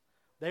gifts.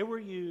 They were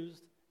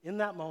used in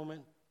that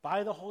moment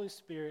by the Holy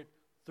Spirit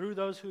through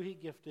those who he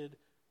gifted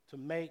to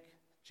make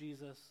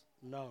Jesus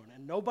known.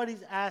 And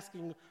nobody's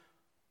asking,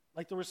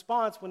 the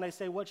response when they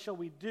say, what shall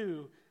we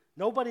do?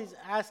 Nobody's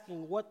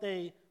asking what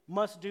they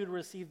must do to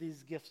receive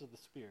these gifts of the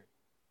Spirit.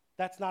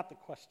 That's not the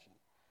question.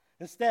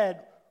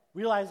 Instead,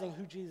 realizing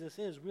who Jesus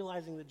is,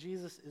 realizing that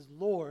Jesus is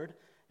Lord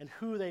and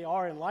who they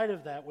are in light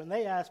of that, when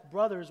they ask,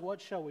 brothers,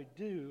 what shall we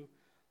do?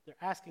 They're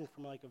asking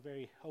from a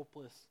very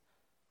hopeless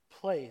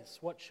place.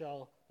 What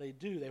shall they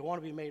do? They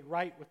want to be made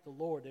right with the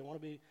Lord. They want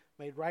to be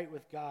made right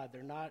with God.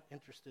 They're not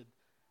interested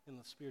in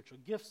the spiritual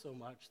gifts so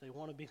much. They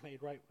want to be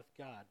made right with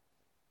God.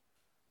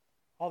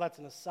 All that's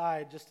an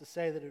aside just to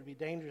say that it would be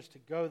dangerous to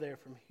go there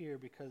from here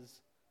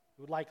because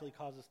it would likely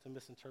cause us to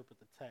misinterpret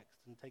the text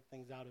and take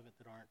things out of it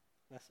that aren't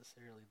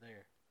necessarily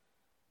there.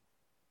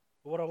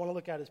 But what I want to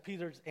look at is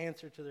Peter's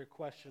answer to their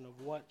question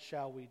of what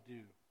shall we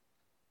do?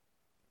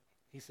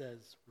 He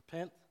says,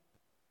 repent,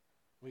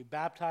 and be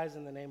baptized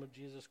in the name of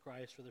Jesus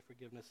Christ for the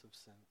forgiveness of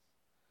sins.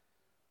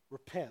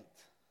 Repent.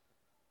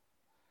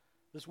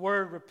 This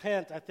word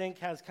repent, I think,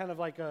 has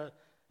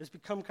it's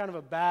become kind of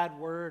a bad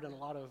word in a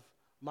lot of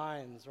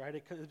minds, right?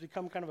 It's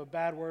become kind of a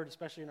bad word,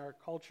 especially in our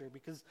culture,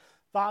 because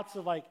thoughts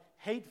of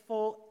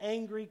hateful,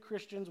 angry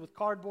Christians with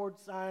cardboard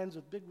signs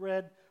with big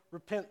red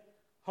repent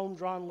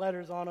home-drawn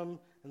letters on them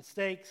and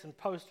stakes and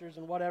posters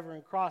and whatever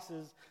and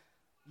crosses,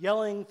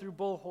 yelling through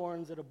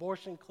bullhorns at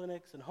abortion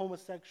clinics and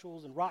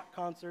homosexuals and rock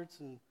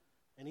concerts and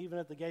even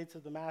at the gates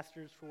of the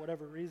Masters for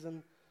whatever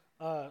reason.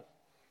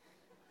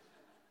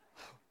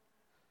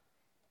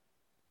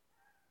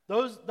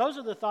 Those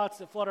are the thoughts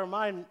that flood our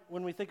mind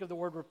when we think of the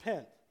word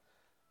repent.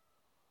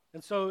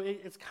 And so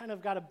it's kind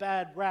of got a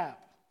bad rap,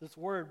 this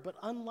word. But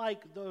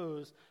unlike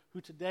those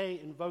who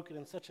today invoke it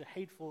in such a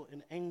hateful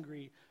and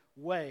angry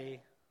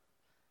way,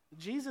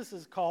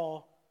 Jesus'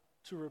 call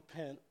to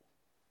repent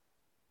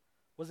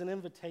was an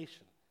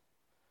invitation.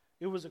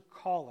 It was a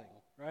calling,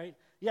 right?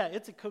 Yeah,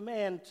 it's a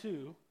command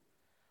too,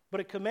 but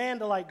a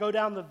command to go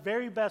down the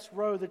very best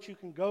road that you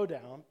can go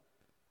down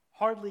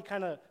hardly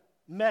kind of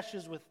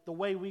meshes with the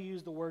way we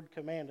use the word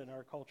command in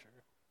our culture.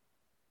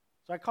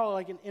 So I call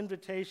it an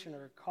invitation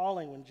or a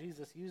calling when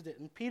Jesus used it.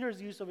 And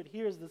Peter's use of it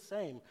here is the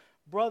same.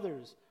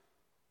 Brothers,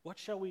 what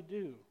shall we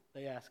do?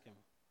 They ask him.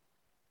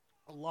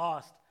 A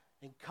lost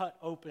and cut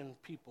open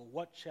people,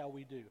 what shall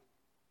we do?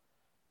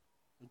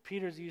 And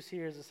Peter's use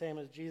here is the same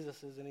as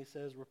Jesus's, and he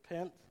says,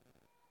 repent.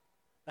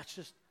 That's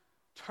just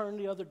turn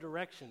the other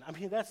direction. I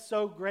mean, that's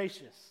so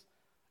gracious.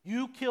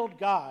 You killed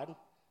God,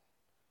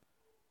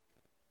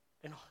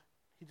 and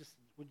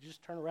would you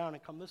just turn around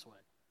and come this way?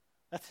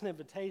 That's an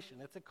invitation.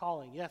 It's a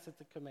calling. Yes,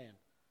 it's a command.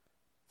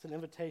 It's an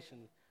invitation.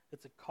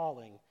 It's a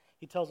calling.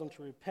 He tells them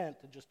to repent,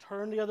 to just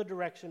turn the other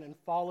direction and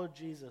follow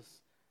Jesus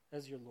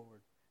as your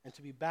Lord, and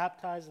to be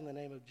baptized in the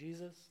name of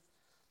Jesus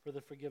for the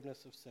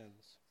forgiveness of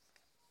sins.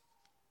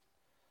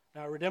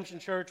 Now, at Redemption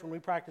Church, when we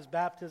practice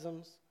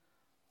baptisms,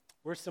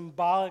 we're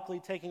symbolically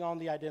taking on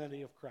the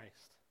identity of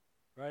Christ,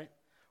 right?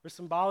 We're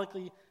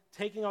symbolically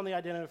taking on the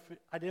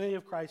identity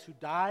of Christ who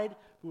died,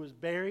 who was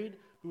buried,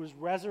 who was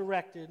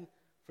resurrected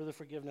for the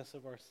forgiveness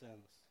of our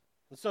sins.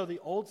 And so the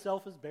old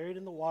self is buried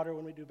in the water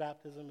when we do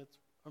baptism. It's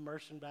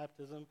immersion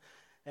baptism.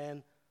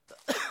 And,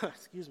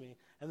 excuse me,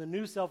 and the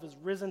new self is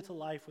risen to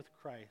life with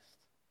Christ,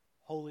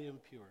 holy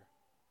and pure.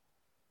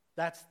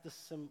 That's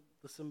the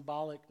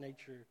symbolic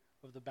nature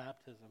of the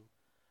baptism.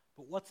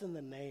 But what's in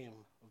the name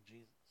of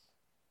Jesus?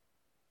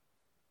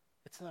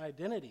 It's an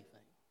identity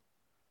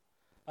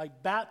thing.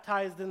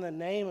 Baptized in the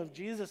name of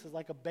Jesus is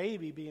like a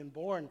baby being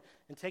born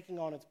and taking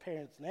on its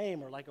parent's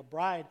name, or like a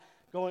bride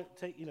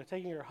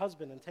taking her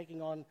husband and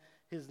taking on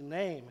his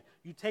name.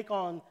 You take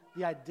on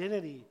the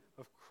identity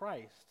of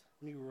Christ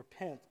when you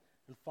repent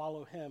and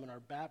follow him and are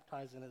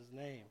baptized in his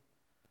name.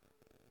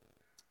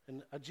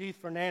 And Ajith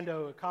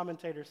Fernando, a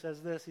commentator,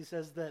 says this. He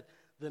says that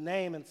the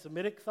name in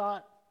Semitic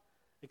thought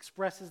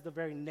expresses the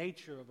very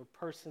nature of a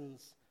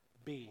person's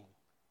being.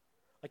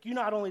 You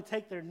not only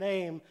take their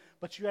name,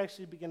 but you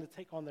actually begin to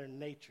take on their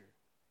nature.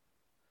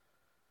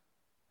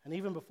 And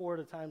even before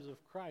the times of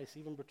Christ,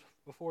 even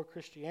before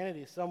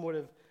Christianity, some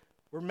were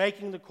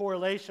making the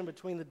correlation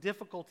between the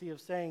difficulty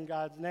of saying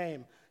God's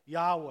name,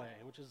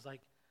 Yahweh, which is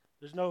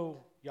there's no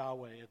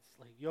Yahweh. It's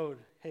Yod,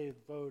 Hey,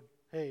 Vod,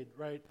 Hey,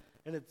 right?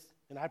 And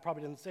I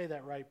probably didn't say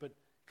that right, but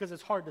because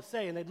it's hard to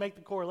say, and they'd make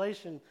the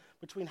correlation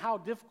between how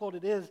difficult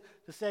it is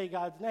to say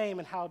God's name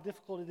and how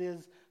difficult it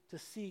is to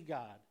see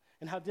God.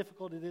 and how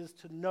difficult it is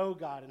to know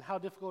God and how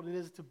difficult it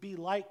is to be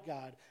like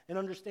God and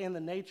understand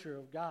the nature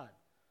of God.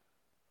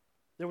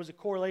 There was a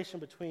correlation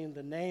between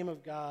the name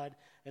of God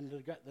and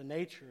the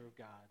nature of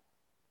God.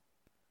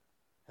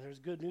 And there's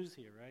good news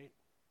here, right?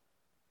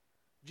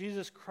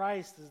 Jesus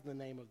Christ is the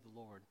name of the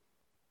Lord.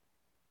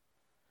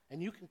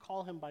 And you can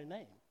call him by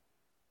name.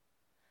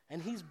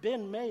 And he's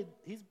been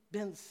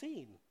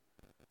seen.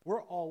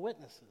 We're all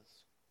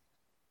witnesses.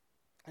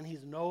 And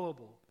he's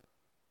knowable.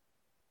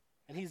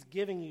 And he's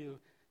giving you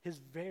his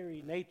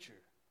very nature,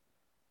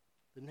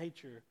 the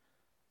nature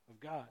of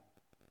God.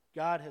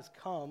 God has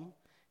come.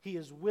 He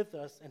is with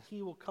us, and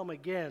he will come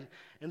again.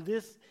 And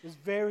this is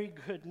very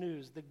good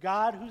news. The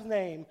God whose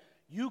name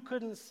you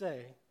couldn't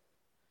say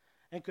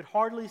and could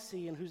hardly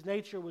see, and whose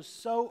nature was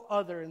so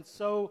other and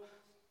so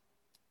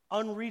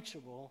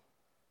unreachable,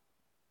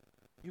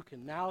 you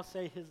can now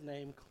say his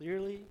name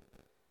clearly.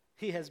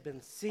 He has been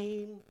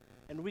seen,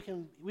 and we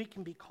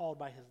can be called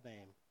by his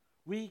name.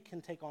 We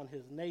can take on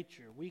his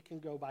nature. We can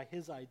go by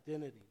his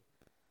identity.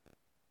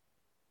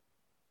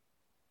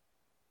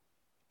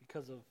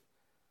 Because of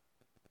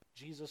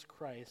Jesus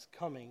Christ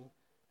coming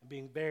and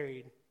being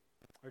buried,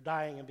 or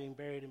dying and being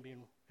buried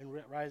and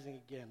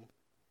rising again,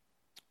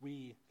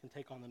 we can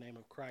take on the name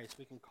of Christ.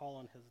 We can call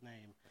on his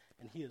name,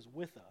 and he is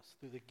with us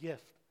through the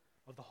gift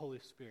of the Holy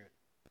Spirit.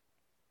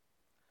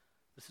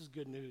 This is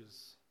good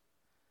news.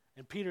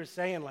 And Peter's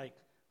saying,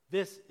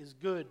 this is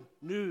good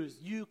news.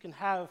 You can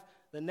have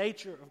the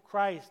nature of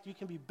Christ. You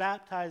can be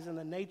baptized in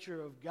the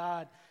nature of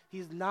God.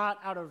 He's not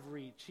out of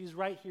reach. He's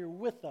right here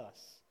with us.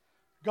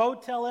 Go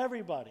tell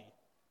everybody.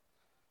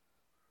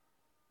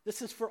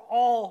 This is for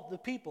all the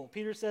people.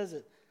 Peter says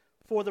it.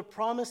 For the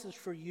promise is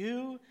for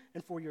you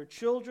and for your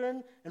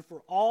children and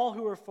for all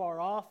who are far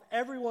off,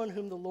 everyone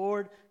whom the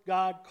Lord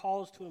God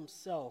calls to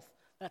himself.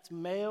 That's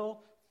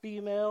male,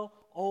 female,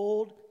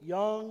 old,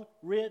 young,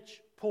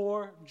 rich,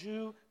 poor,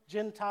 Jew,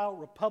 Gentile,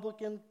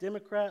 Republican,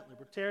 Democrat,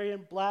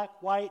 Libertarian,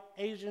 black, white,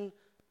 Asian,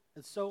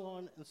 and so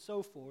on and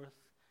so forth.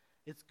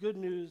 It's good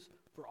news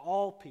for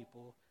all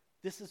people.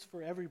 This is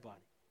for everybody.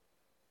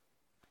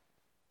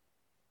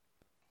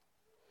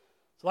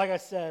 So like I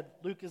said,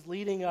 Luke is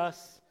leading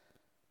us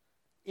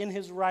in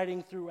his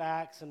writing through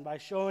Acts, and by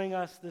showing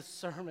us this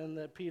sermon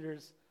that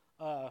Peter's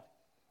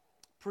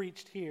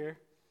preached here,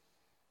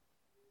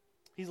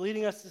 he's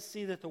leading us to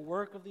see that the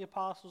work of the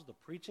apostles, the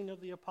preaching of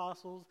the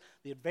apostles,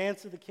 the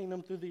advance of the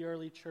kingdom through the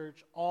early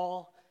church,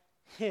 all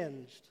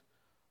hinged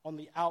on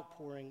the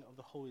outpouring of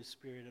the Holy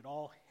Spirit. It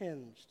all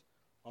hinged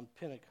on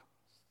Pentecost.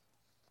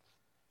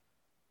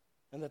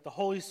 And that the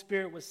Holy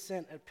Spirit was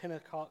sent at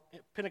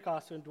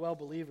Pentecost to indwell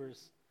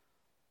believers.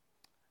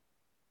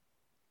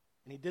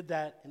 And he did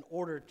that in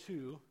order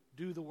to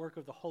do the work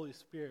of the Holy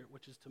Spirit,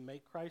 which is to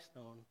make Christ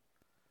known,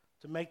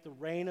 to make the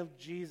reign of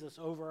Jesus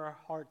over our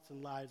hearts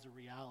and lives a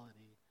reality,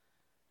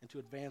 and to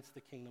advance the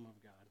kingdom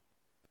of God.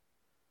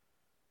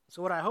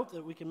 So what I hope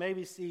that we can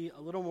maybe see a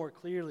little more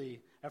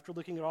clearly after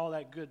looking at all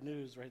that good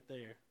news right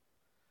there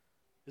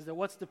is that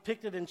what's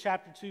depicted in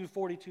chapter 2,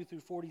 42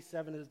 through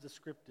 47 is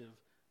descriptive,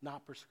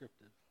 not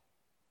prescriptive.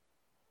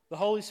 The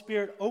Holy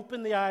Spirit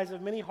opened the eyes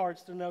of many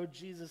hearts to know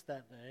Jesus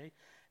that day,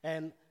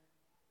 and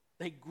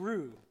they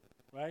grew,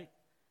 right?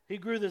 He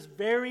grew this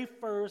very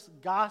first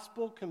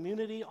gospel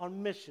community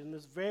on mission,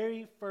 this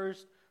very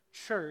first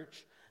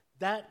church.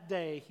 That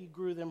day, he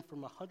grew them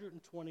from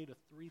 120 to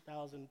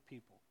 3,000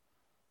 people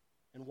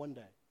in one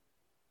day.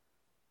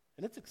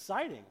 And it's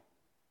exciting.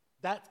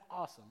 That's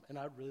awesome. And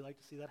I'd really like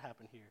to see that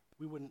happen here.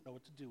 We wouldn't know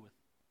what to do with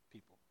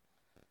people.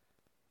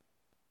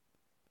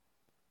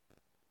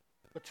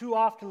 But too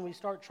often we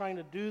start trying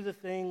to do the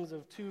things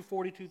of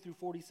 2:42 through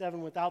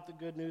 47 without the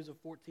good news of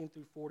 14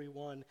 through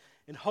 41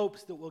 in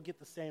hopes that we'll get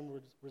the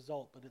same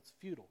result, but it's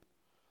futile.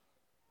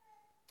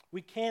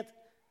 We can't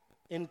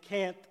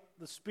incant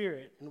the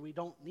Spirit, and we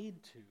don't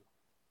need to.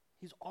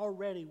 He's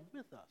already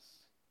with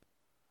us.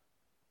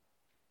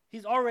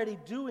 He's already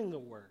doing the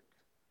work.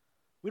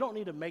 We don't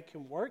need to make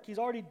him work. He's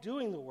already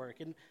doing the work,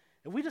 and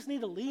we just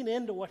need to lean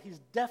into what he's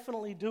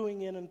definitely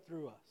doing in and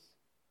through us.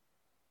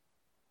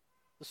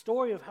 The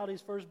story of how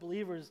these first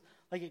believers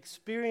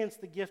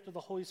experienced the gift of the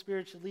Holy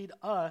Spirit should lead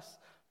us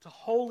to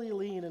wholly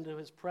lean into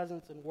his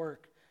presence and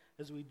work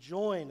as we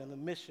join in the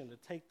mission to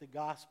take the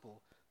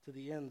gospel to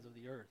the ends of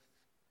the earth.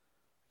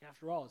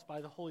 After all, it's by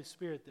the Holy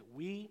Spirit that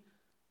we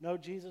know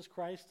Jesus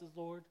Christ as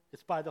Lord.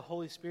 It's by the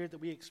Holy Spirit that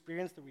we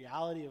experience the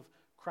reality of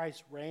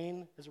Christ's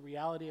reign as a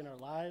reality in our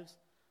lives.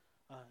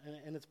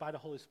 And it's by the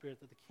Holy Spirit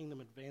that the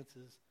kingdom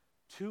advances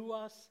to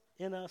us,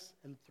 in us,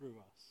 and through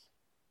us.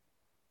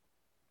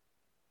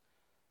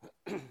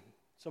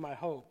 So my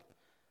hope,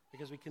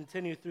 because we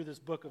continue through this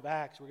book of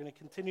Acts, we're going to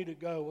continue to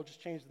go. We'll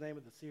just change the name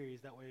of the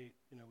series. That way,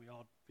 we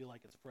all feel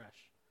like it's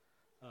fresh.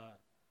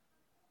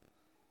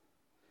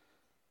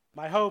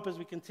 My hope as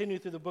we continue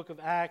through the book of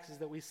Acts is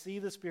that we see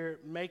the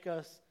Spirit make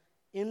us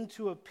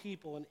into a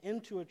people and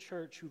into a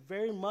church who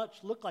very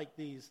much look like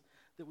these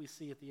that we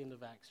see at the end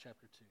of Acts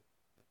chapter 2.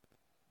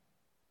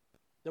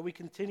 That we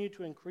continue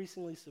to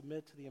increasingly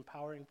submit to the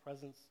empowering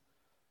presence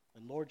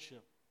and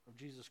lordship of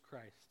Jesus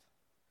Christ.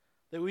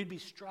 that we'd be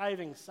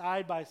striving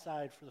side by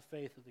side for the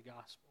faith of the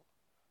gospel.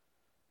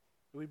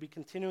 That we'd be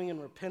continuing in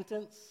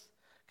repentance,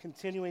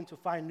 continuing to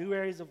find new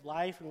areas of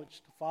life in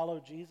which to follow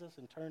Jesus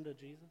and turn to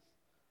Jesus.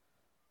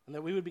 And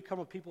that we would become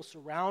a people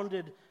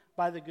surrounded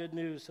by the good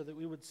news so that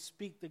we would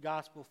speak the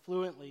gospel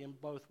fluently in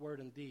both word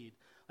and deed.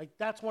 Like,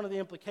 that's one of the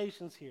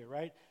implications here,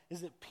 right?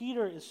 Is that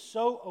Peter is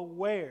so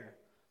aware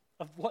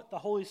of what the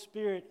Holy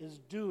Spirit is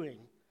doing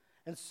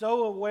and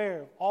so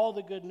aware of all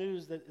the good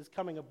news that is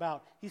coming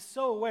about. He's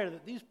so aware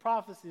that these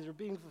prophecies are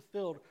being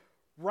fulfilled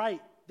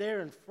right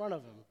there in front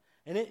of him.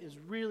 And it is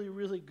really,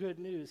 really good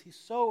news. He's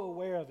so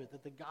aware of it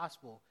that the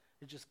gospel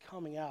is just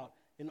coming out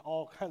in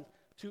all kinds.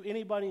 To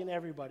anybody and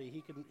everybody,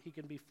 he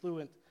can be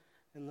fluent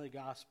in the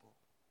gospel.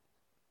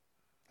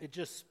 It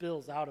just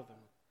spills out of him.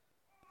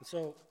 And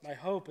so my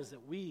hope is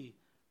that we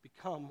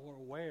become more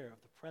aware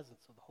of the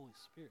presence of the Holy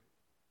Spirit.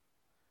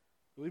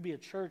 That we'd be a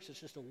church that's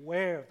just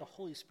aware of the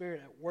Holy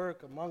Spirit at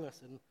work among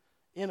us and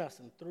in us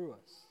and through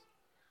us.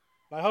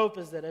 My hope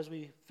is that as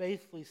we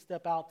faithfully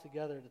step out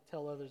together to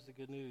tell others the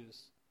good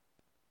news,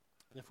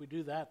 and if we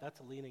do that, that's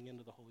a leaning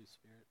into the Holy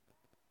Spirit.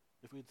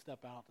 If we'd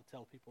step out to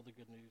tell people the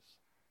good news.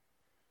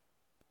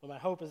 But my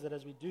hope is that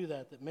as we do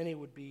that, that many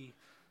would be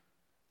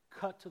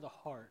cut to the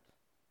heart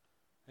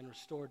and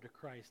restored to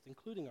Christ,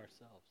 including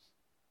ourselves.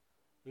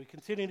 We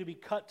continue to be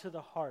cut to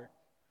the heart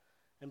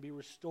and be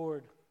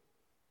restored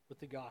with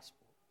the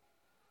gospel.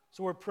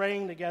 So we're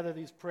praying together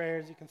these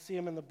prayers. You can see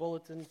them in the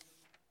bulletin.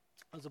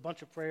 There's a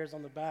bunch of prayers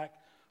on the back.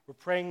 We're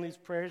praying these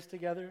prayers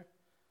together,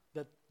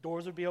 that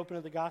doors would be open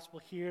to the gospel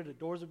here, that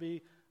doors would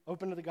be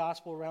open to the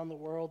gospel around the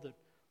world, that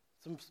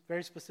some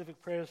very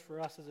specific prayers for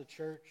us as a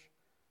church.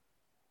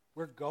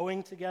 We're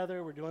going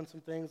together. We're doing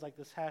some things like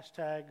this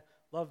hashtag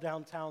Love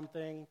Downtown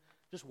thing,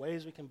 just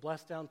ways we can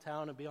bless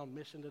downtown and be on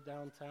mission to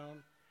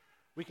downtown.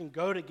 We can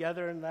go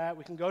together in that.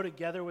 We can go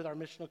together with our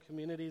missional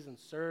communities and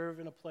serve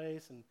in a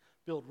place and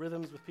build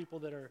rhythms with people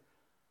that are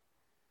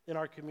in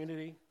our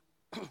community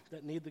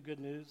that need the good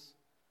news.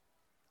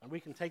 And we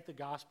can take the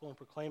gospel and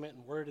proclaim it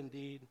in word and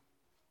deed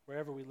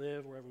wherever we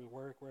live, wherever we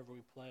work, wherever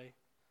we play.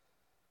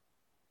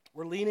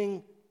 We're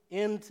leaning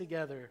in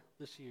together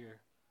this year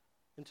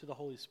into the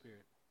Holy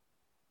Spirit.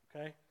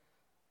 Okay?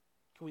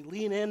 Can we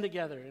lean in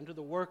together into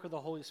the work of the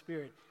Holy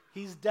Spirit?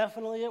 He's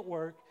definitely at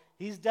work.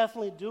 He's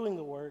definitely doing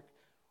the work.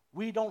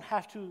 We don't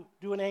have to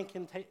do an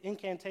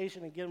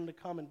incantation and get him to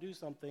come and do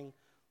something.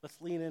 Let's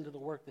lean into the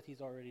work that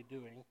he's already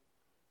doing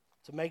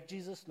to make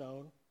Jesus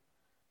known,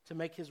 to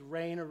make his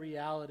reign a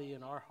reality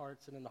in our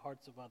hearts and in the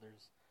hearts of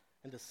others,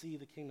 and to see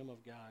the kingdom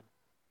of God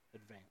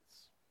advance.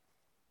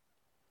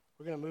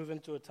 We're going to move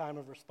into a time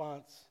of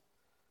response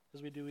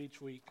as we do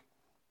each week.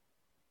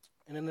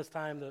 And in this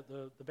time,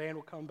 the band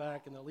will come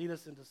back and they'll lead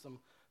us into some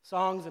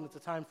songs, and it's a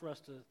time for us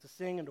to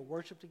sing and to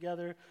worship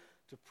together,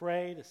 to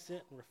pray, to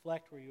sit and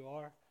reflect where you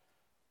are.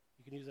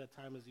 You can use that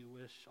time as you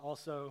wish.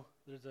 Also,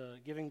 there's a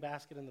giving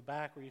basket in the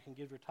back where you can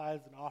give your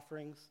tithes and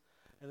offerings.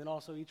 And then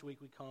also each week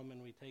we come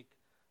and we take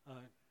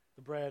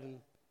the bread and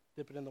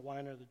dip it in the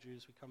wine or the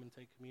juice. We come and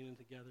take communion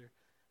together.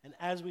 And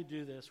as we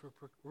do this,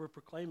 we're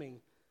proclaiming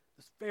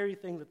this very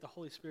thing that the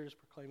Holy Spirit is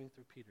proclaiming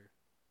through Peter.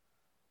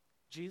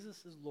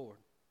 Jesus is Lord.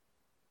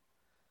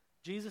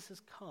 Jesus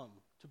has come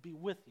to be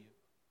with you,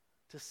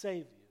 to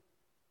save you.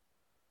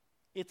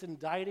 It's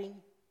indicting.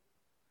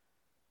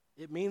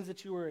 It means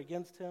that you were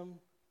against him,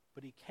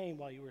 but he came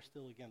while you were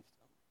still against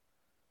him.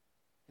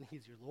 And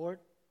he's your Lord,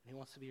 and he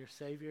wants to be your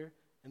Savior.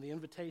 And the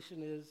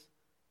invitation is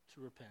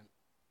to repent,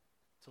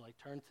 to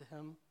turn to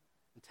him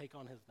and take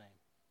on his name.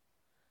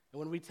 And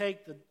when we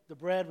take the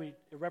bread, it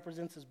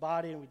represents his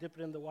body, and we dip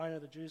it in the wine or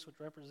the juice, which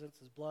represents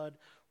his blood.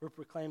 We're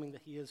proclaiming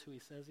that he is who he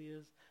says he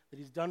is, that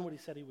he's done what he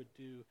said he would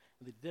do,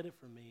 and that he did it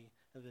for me,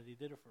 and that he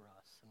did it for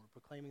us. And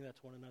we're proclaiming that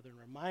to one another and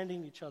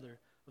reminding each other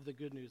of the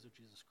good news of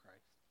Jesus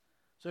Christ.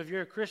 So if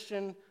you're a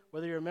Christian,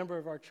 whether you're a member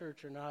of our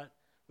church or not,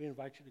 we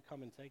invite you to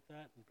come and take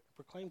that and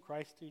proclaim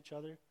Christ to each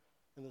other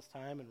in this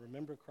time and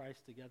remember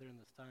Christ together in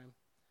this time.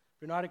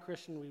 If you're not a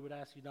Christian, we would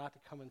ask you not to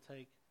come and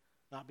take,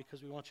 not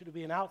because we want you to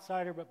be an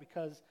outsider, but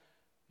because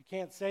you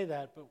can't say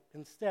that, but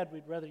instead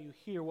we'd rather you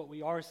hear what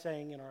we are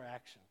saying in our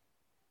action.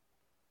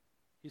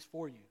 He's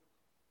for you.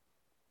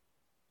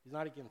 He's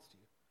not against you.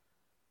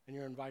 And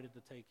you're invited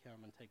to take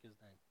him and take his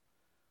name.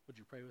 Would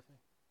you pray with me?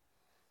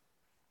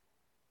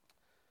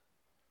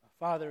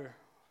 Father,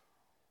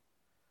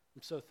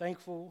 I'm so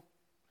thankful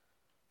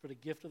for the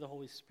gift of the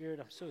Holy Spirit.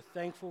 I'm so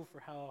thankful for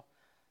how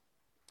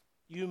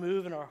you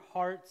move in our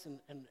hearts and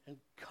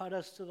cut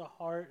us to the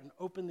heart and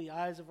open the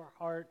eyes of our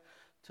heart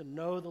to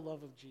know the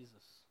love of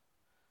Jesus,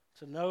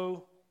 to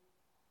know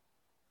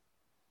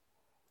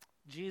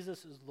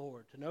Jesus is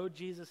Lord, to know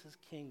Jesus is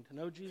King, to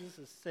know Jesus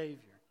is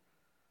Savior.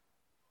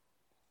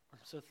 I'm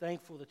so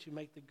thankful that you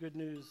make the good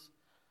news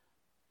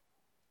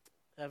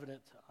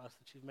evident to us,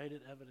 that you've made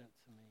it evident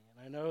to me.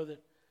 And I know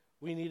that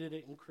we needed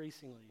it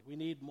increasingly. We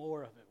need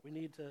more of it. We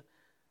need to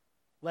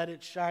let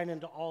it shine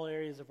into all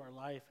areas of our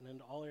life and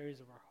into all areas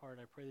of our heart.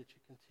 I pray that you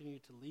continue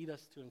to lead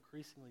us to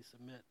increasingly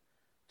submit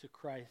to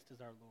Christ as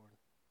our Lord.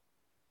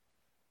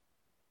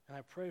 And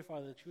I pray,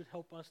 Father, that you would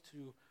help us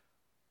to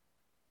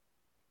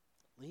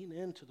lean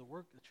into the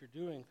work that you're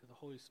doing through the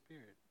Holy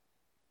Spirit.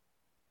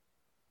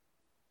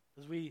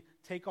 As we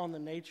take on the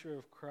nature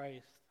of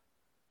Christ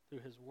through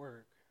his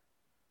work,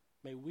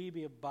 may we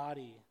be a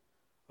body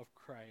of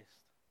Christ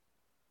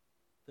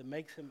that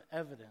makes him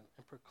evident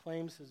and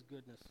proclaims his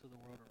goodness to the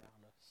world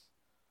around us.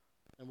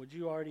 And would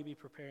you already be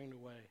preparing the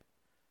way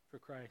for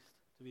Christ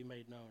to be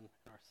made known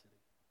in our city?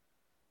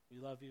 We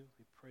love you.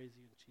 We praise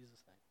you in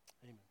Jesus' name.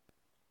 Amen.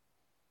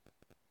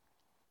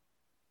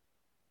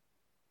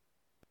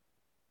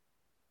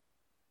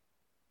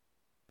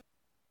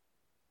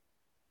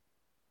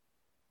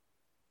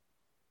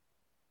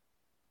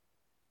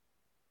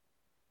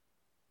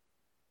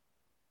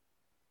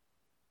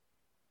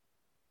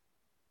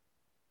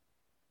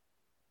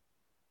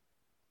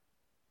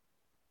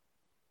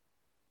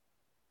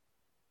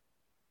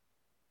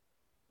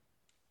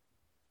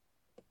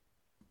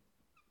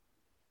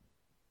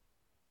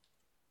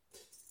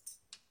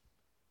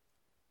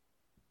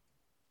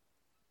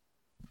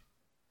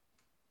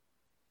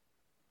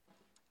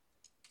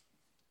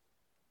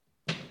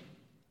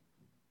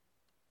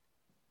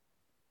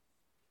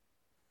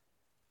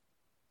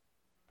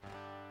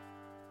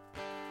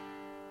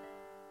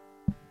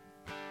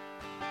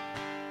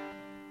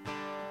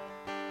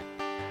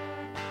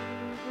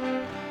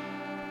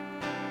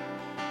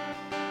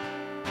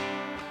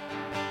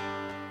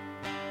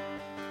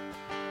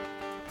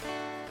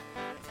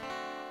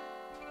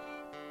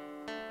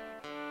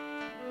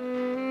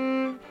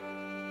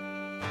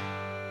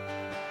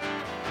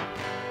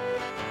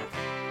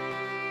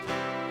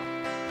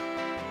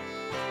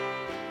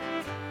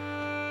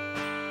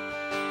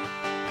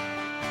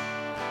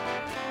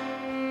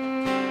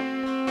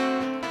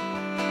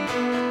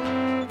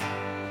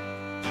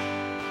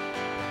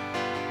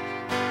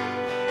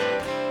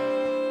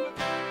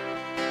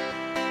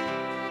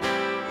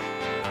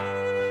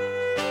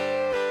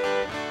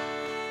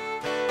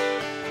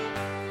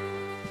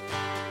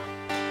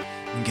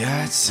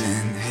 God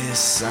sent his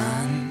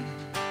son,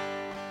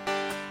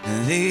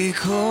 they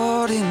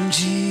called him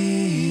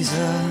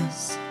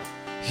Jesus.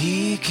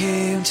 He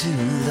came to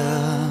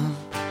love,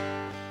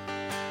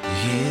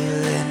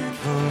 heal and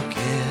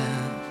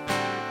forgive.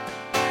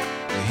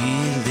 He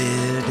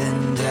lived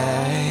and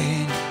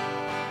died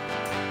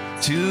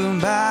to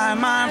buy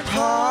my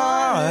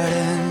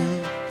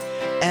pardon.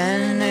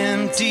 An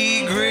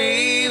empty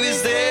grave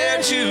is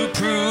there to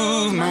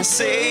prove my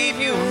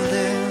Savior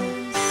lives.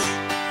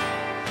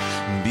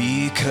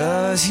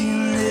 Because he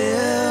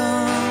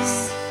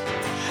lives,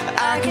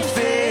 I can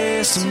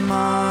face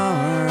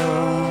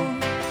tomorrow.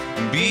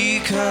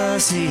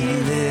 Because he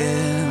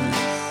lives,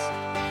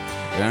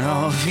 and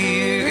all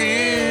fear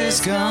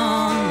is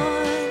gone.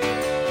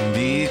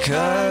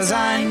 Because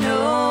I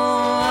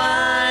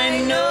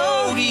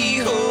know he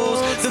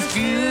holds the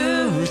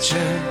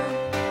future,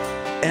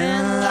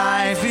 and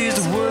life is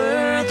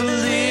worth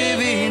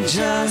living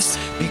just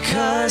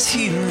because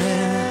he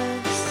lives.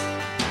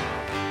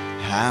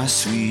 How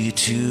sweet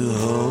to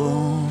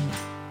hold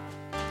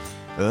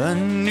a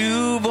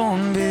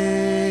newborn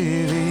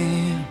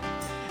baby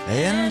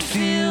and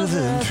feel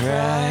the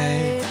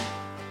pride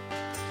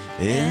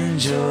and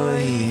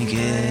joy he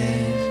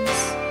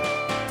gives.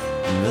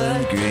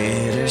 But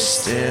greater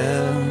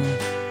still,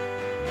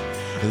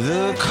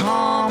 the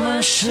calm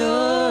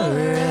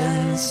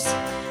assurance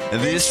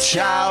this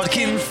child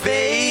can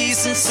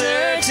face in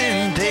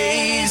certain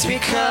days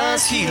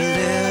because he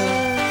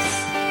lives.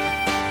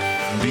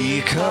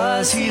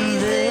 Because he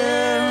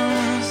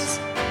lives,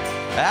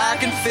 I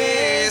can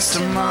face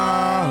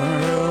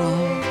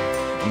tomorrow.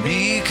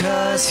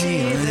 Because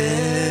he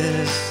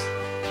lives,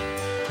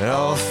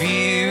 all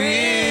fear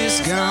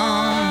is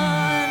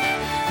gone.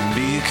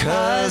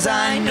 Because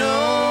I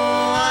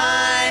know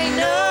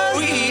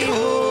he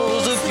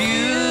holds a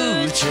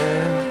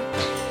future,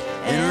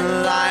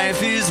 and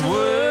life is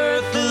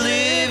worth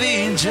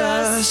living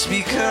just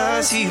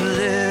because he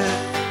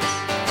lives.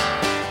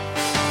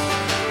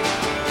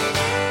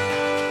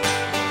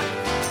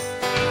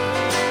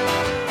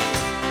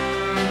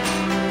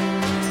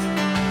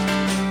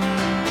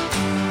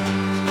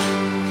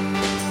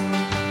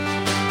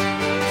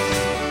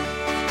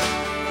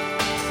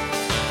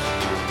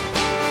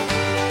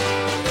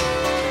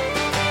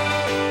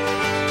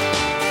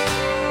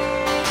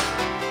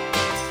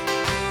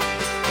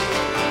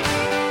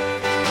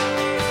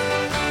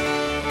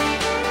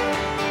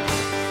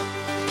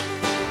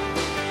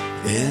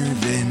 And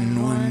then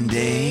one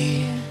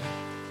day,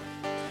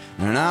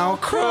 and I'll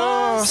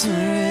cross the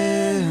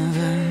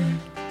river,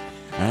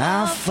 and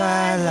I'll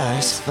fight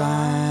life's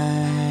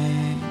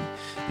fight,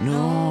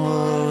 no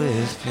war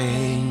with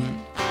pain.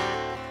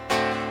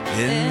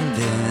 And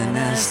then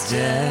as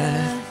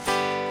death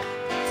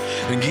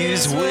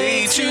gives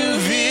way to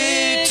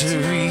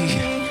victory,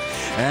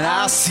 and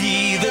I'll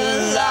see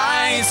the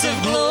lights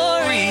of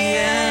glory,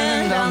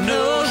 and I'll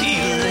know he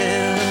lives.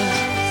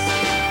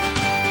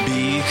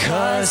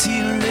 Because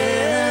he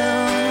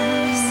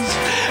lives,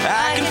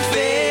 I can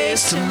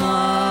face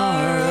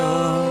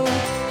tomorrow.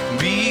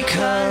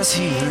 Because because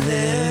he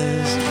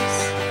lives,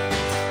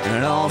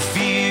 and all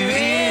fear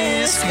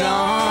is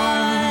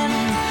gone,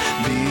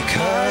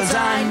 because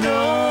I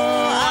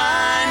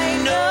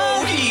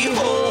know he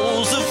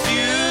holds the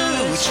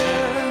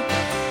future,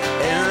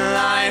 and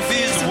life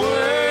is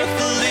worth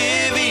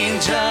living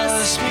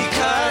just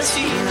because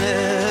he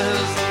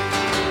lives.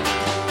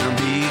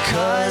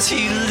 Because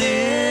he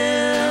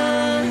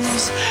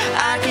lives,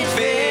 I can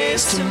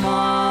face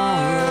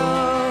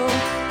tomorrow.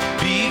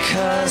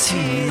 Because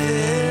he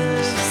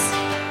lives,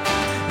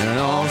 and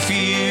all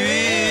fear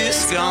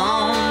is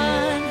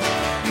gone.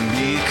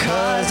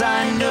 Because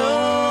I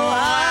know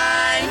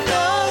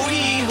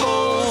he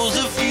holds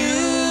the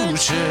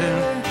future,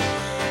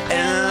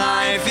 and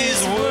life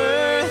is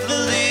worth the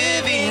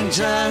living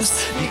just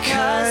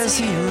because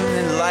he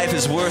lives. Life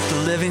is worth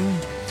the living,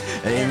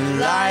 and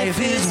life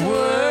is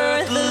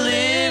worth the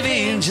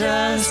living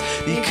just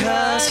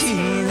because he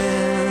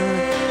lives.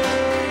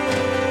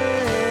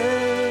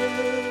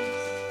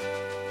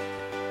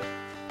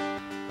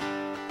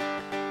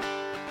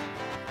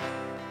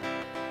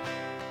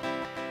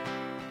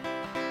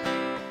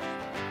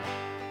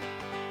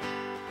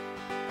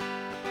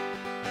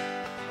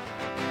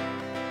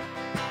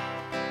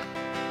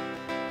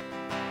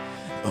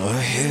 Oh,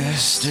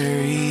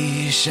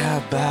 history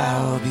shall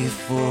bow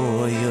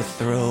before your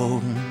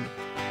throne.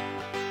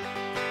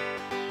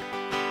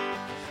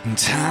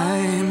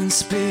 Time and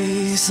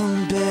space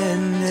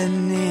unbended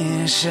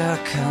near shall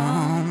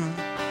come.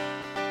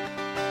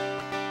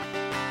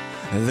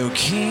 Though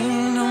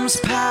kingdoms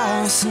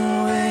pass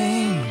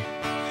away,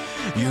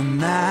 your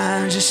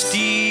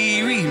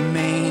majesty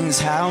remains.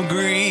 How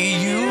great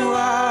you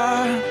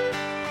are,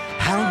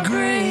 how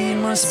great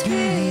must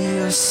be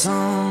your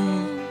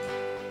song.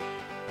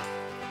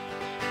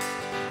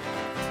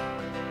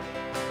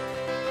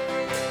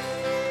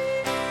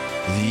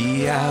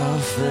 The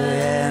Alpha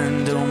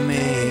and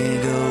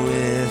Omega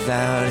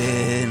without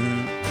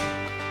end,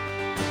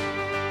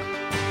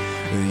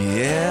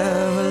 the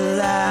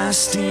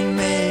everlasting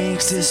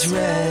makes this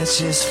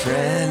wretch's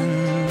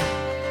friend.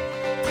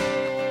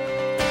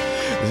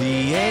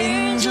 The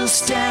angels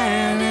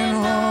stand in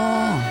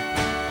awe,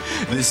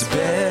 this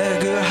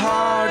beggar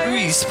heart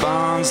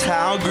responds.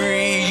 How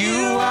great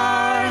you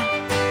are,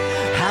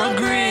 how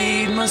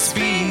great must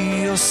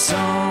be your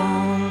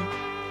song.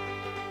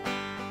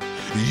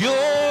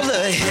 You're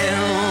the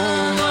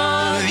helm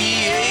of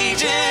the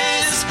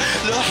ages,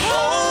 the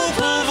hope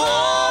of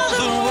all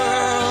the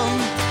world.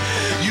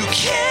 You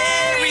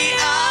carry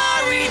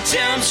our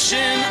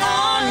redemption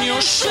on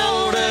your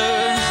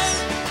shoulders.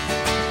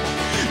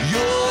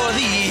 You're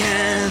the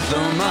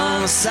anthem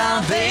of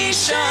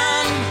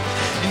salvation,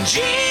 in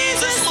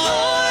Jesus,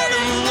 Lord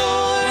of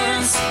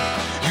Lords.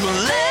 Your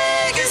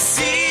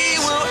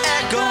legacy will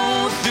echo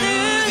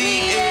through the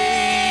ages.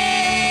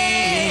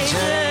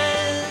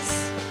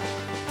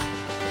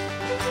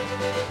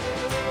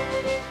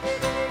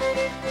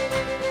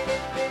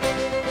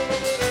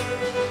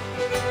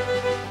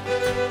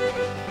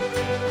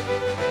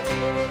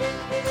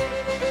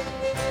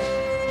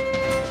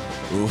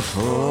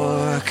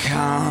 For a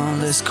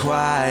countless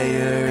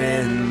choir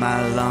in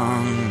my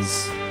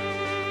lungs,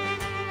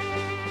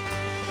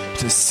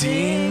 to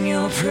sing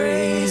your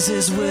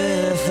praises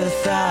with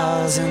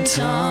 1,000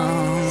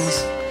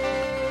 tongues.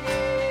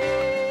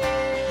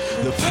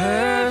 The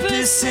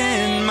purpose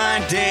in my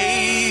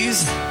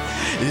days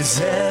is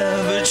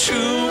ever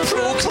to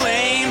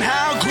proclaim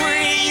how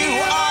great you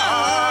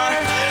are,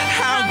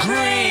 how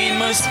great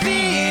must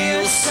be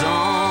your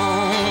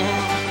song.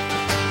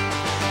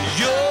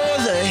 You're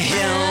the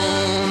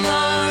helm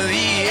of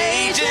the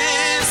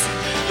ages,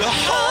 the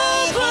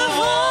hope of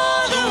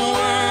all the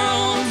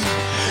world.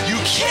 You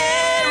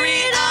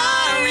carried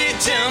our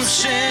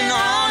redemption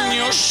on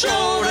your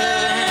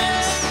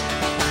shoulders.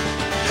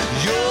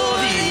 You're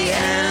the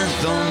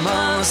anthem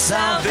of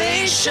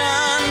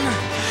salvation,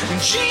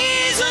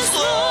 Jesus,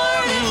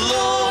 Lord of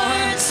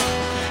Lords.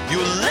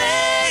 Your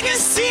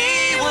legacy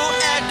will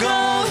echo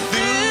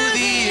through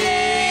the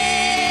ages.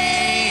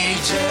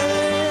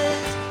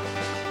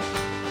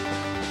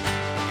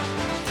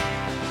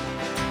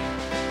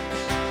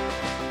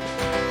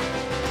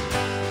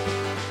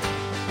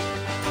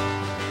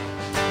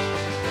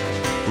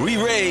 We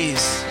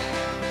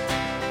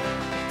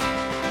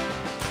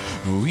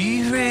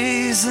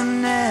raise a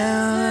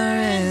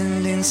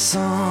never-ending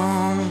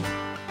song,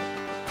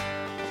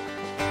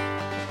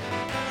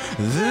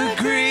 the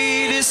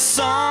greatest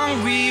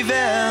song we've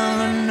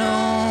ever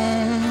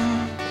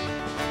known,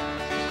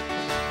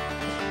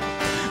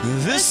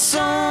 the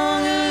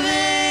song of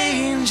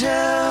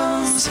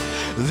angels,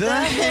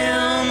 the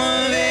hymn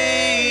of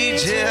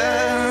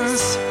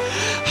ages.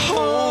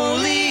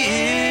 Holy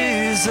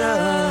is the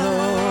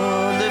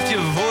Lord. Lift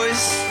your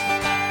voice.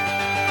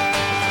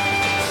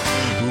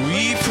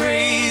 We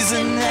praise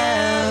the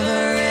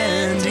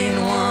never-ending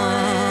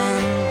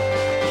one.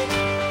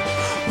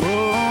 Oh,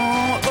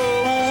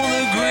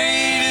 the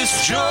greatest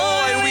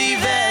joy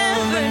we've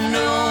ever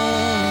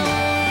known.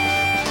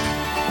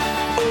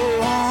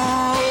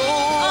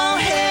 Oh,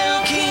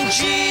 hail King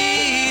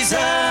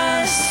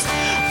Jesus.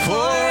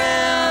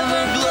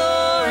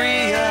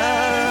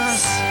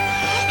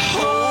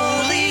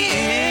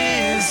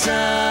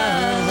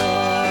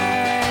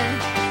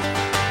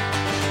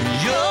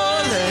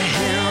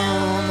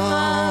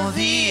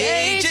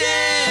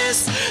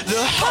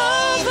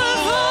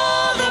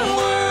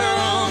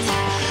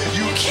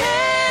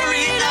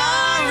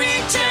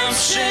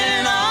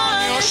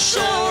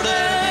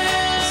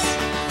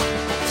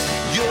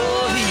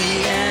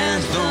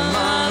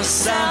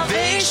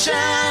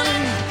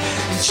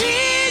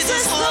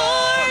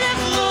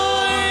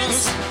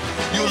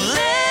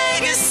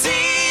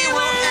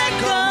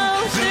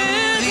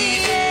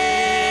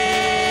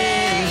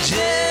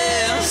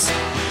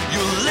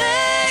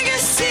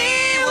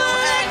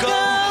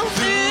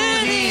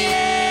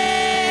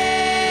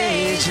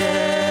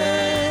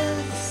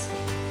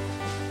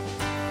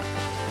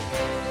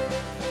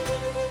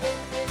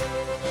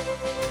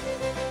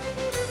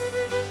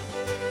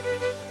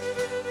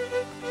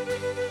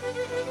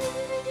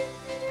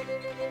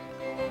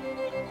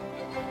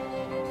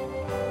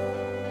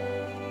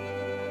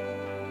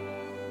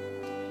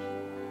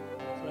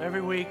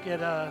 Every week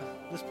at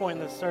this point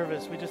in the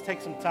service, we just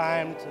take some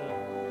time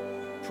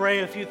to pray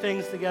a few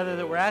things together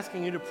that we're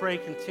asking you to pray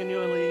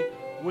continually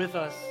with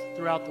us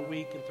throughout the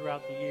week and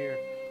throughout the year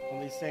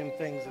on these same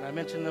things. And I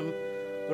mentioned them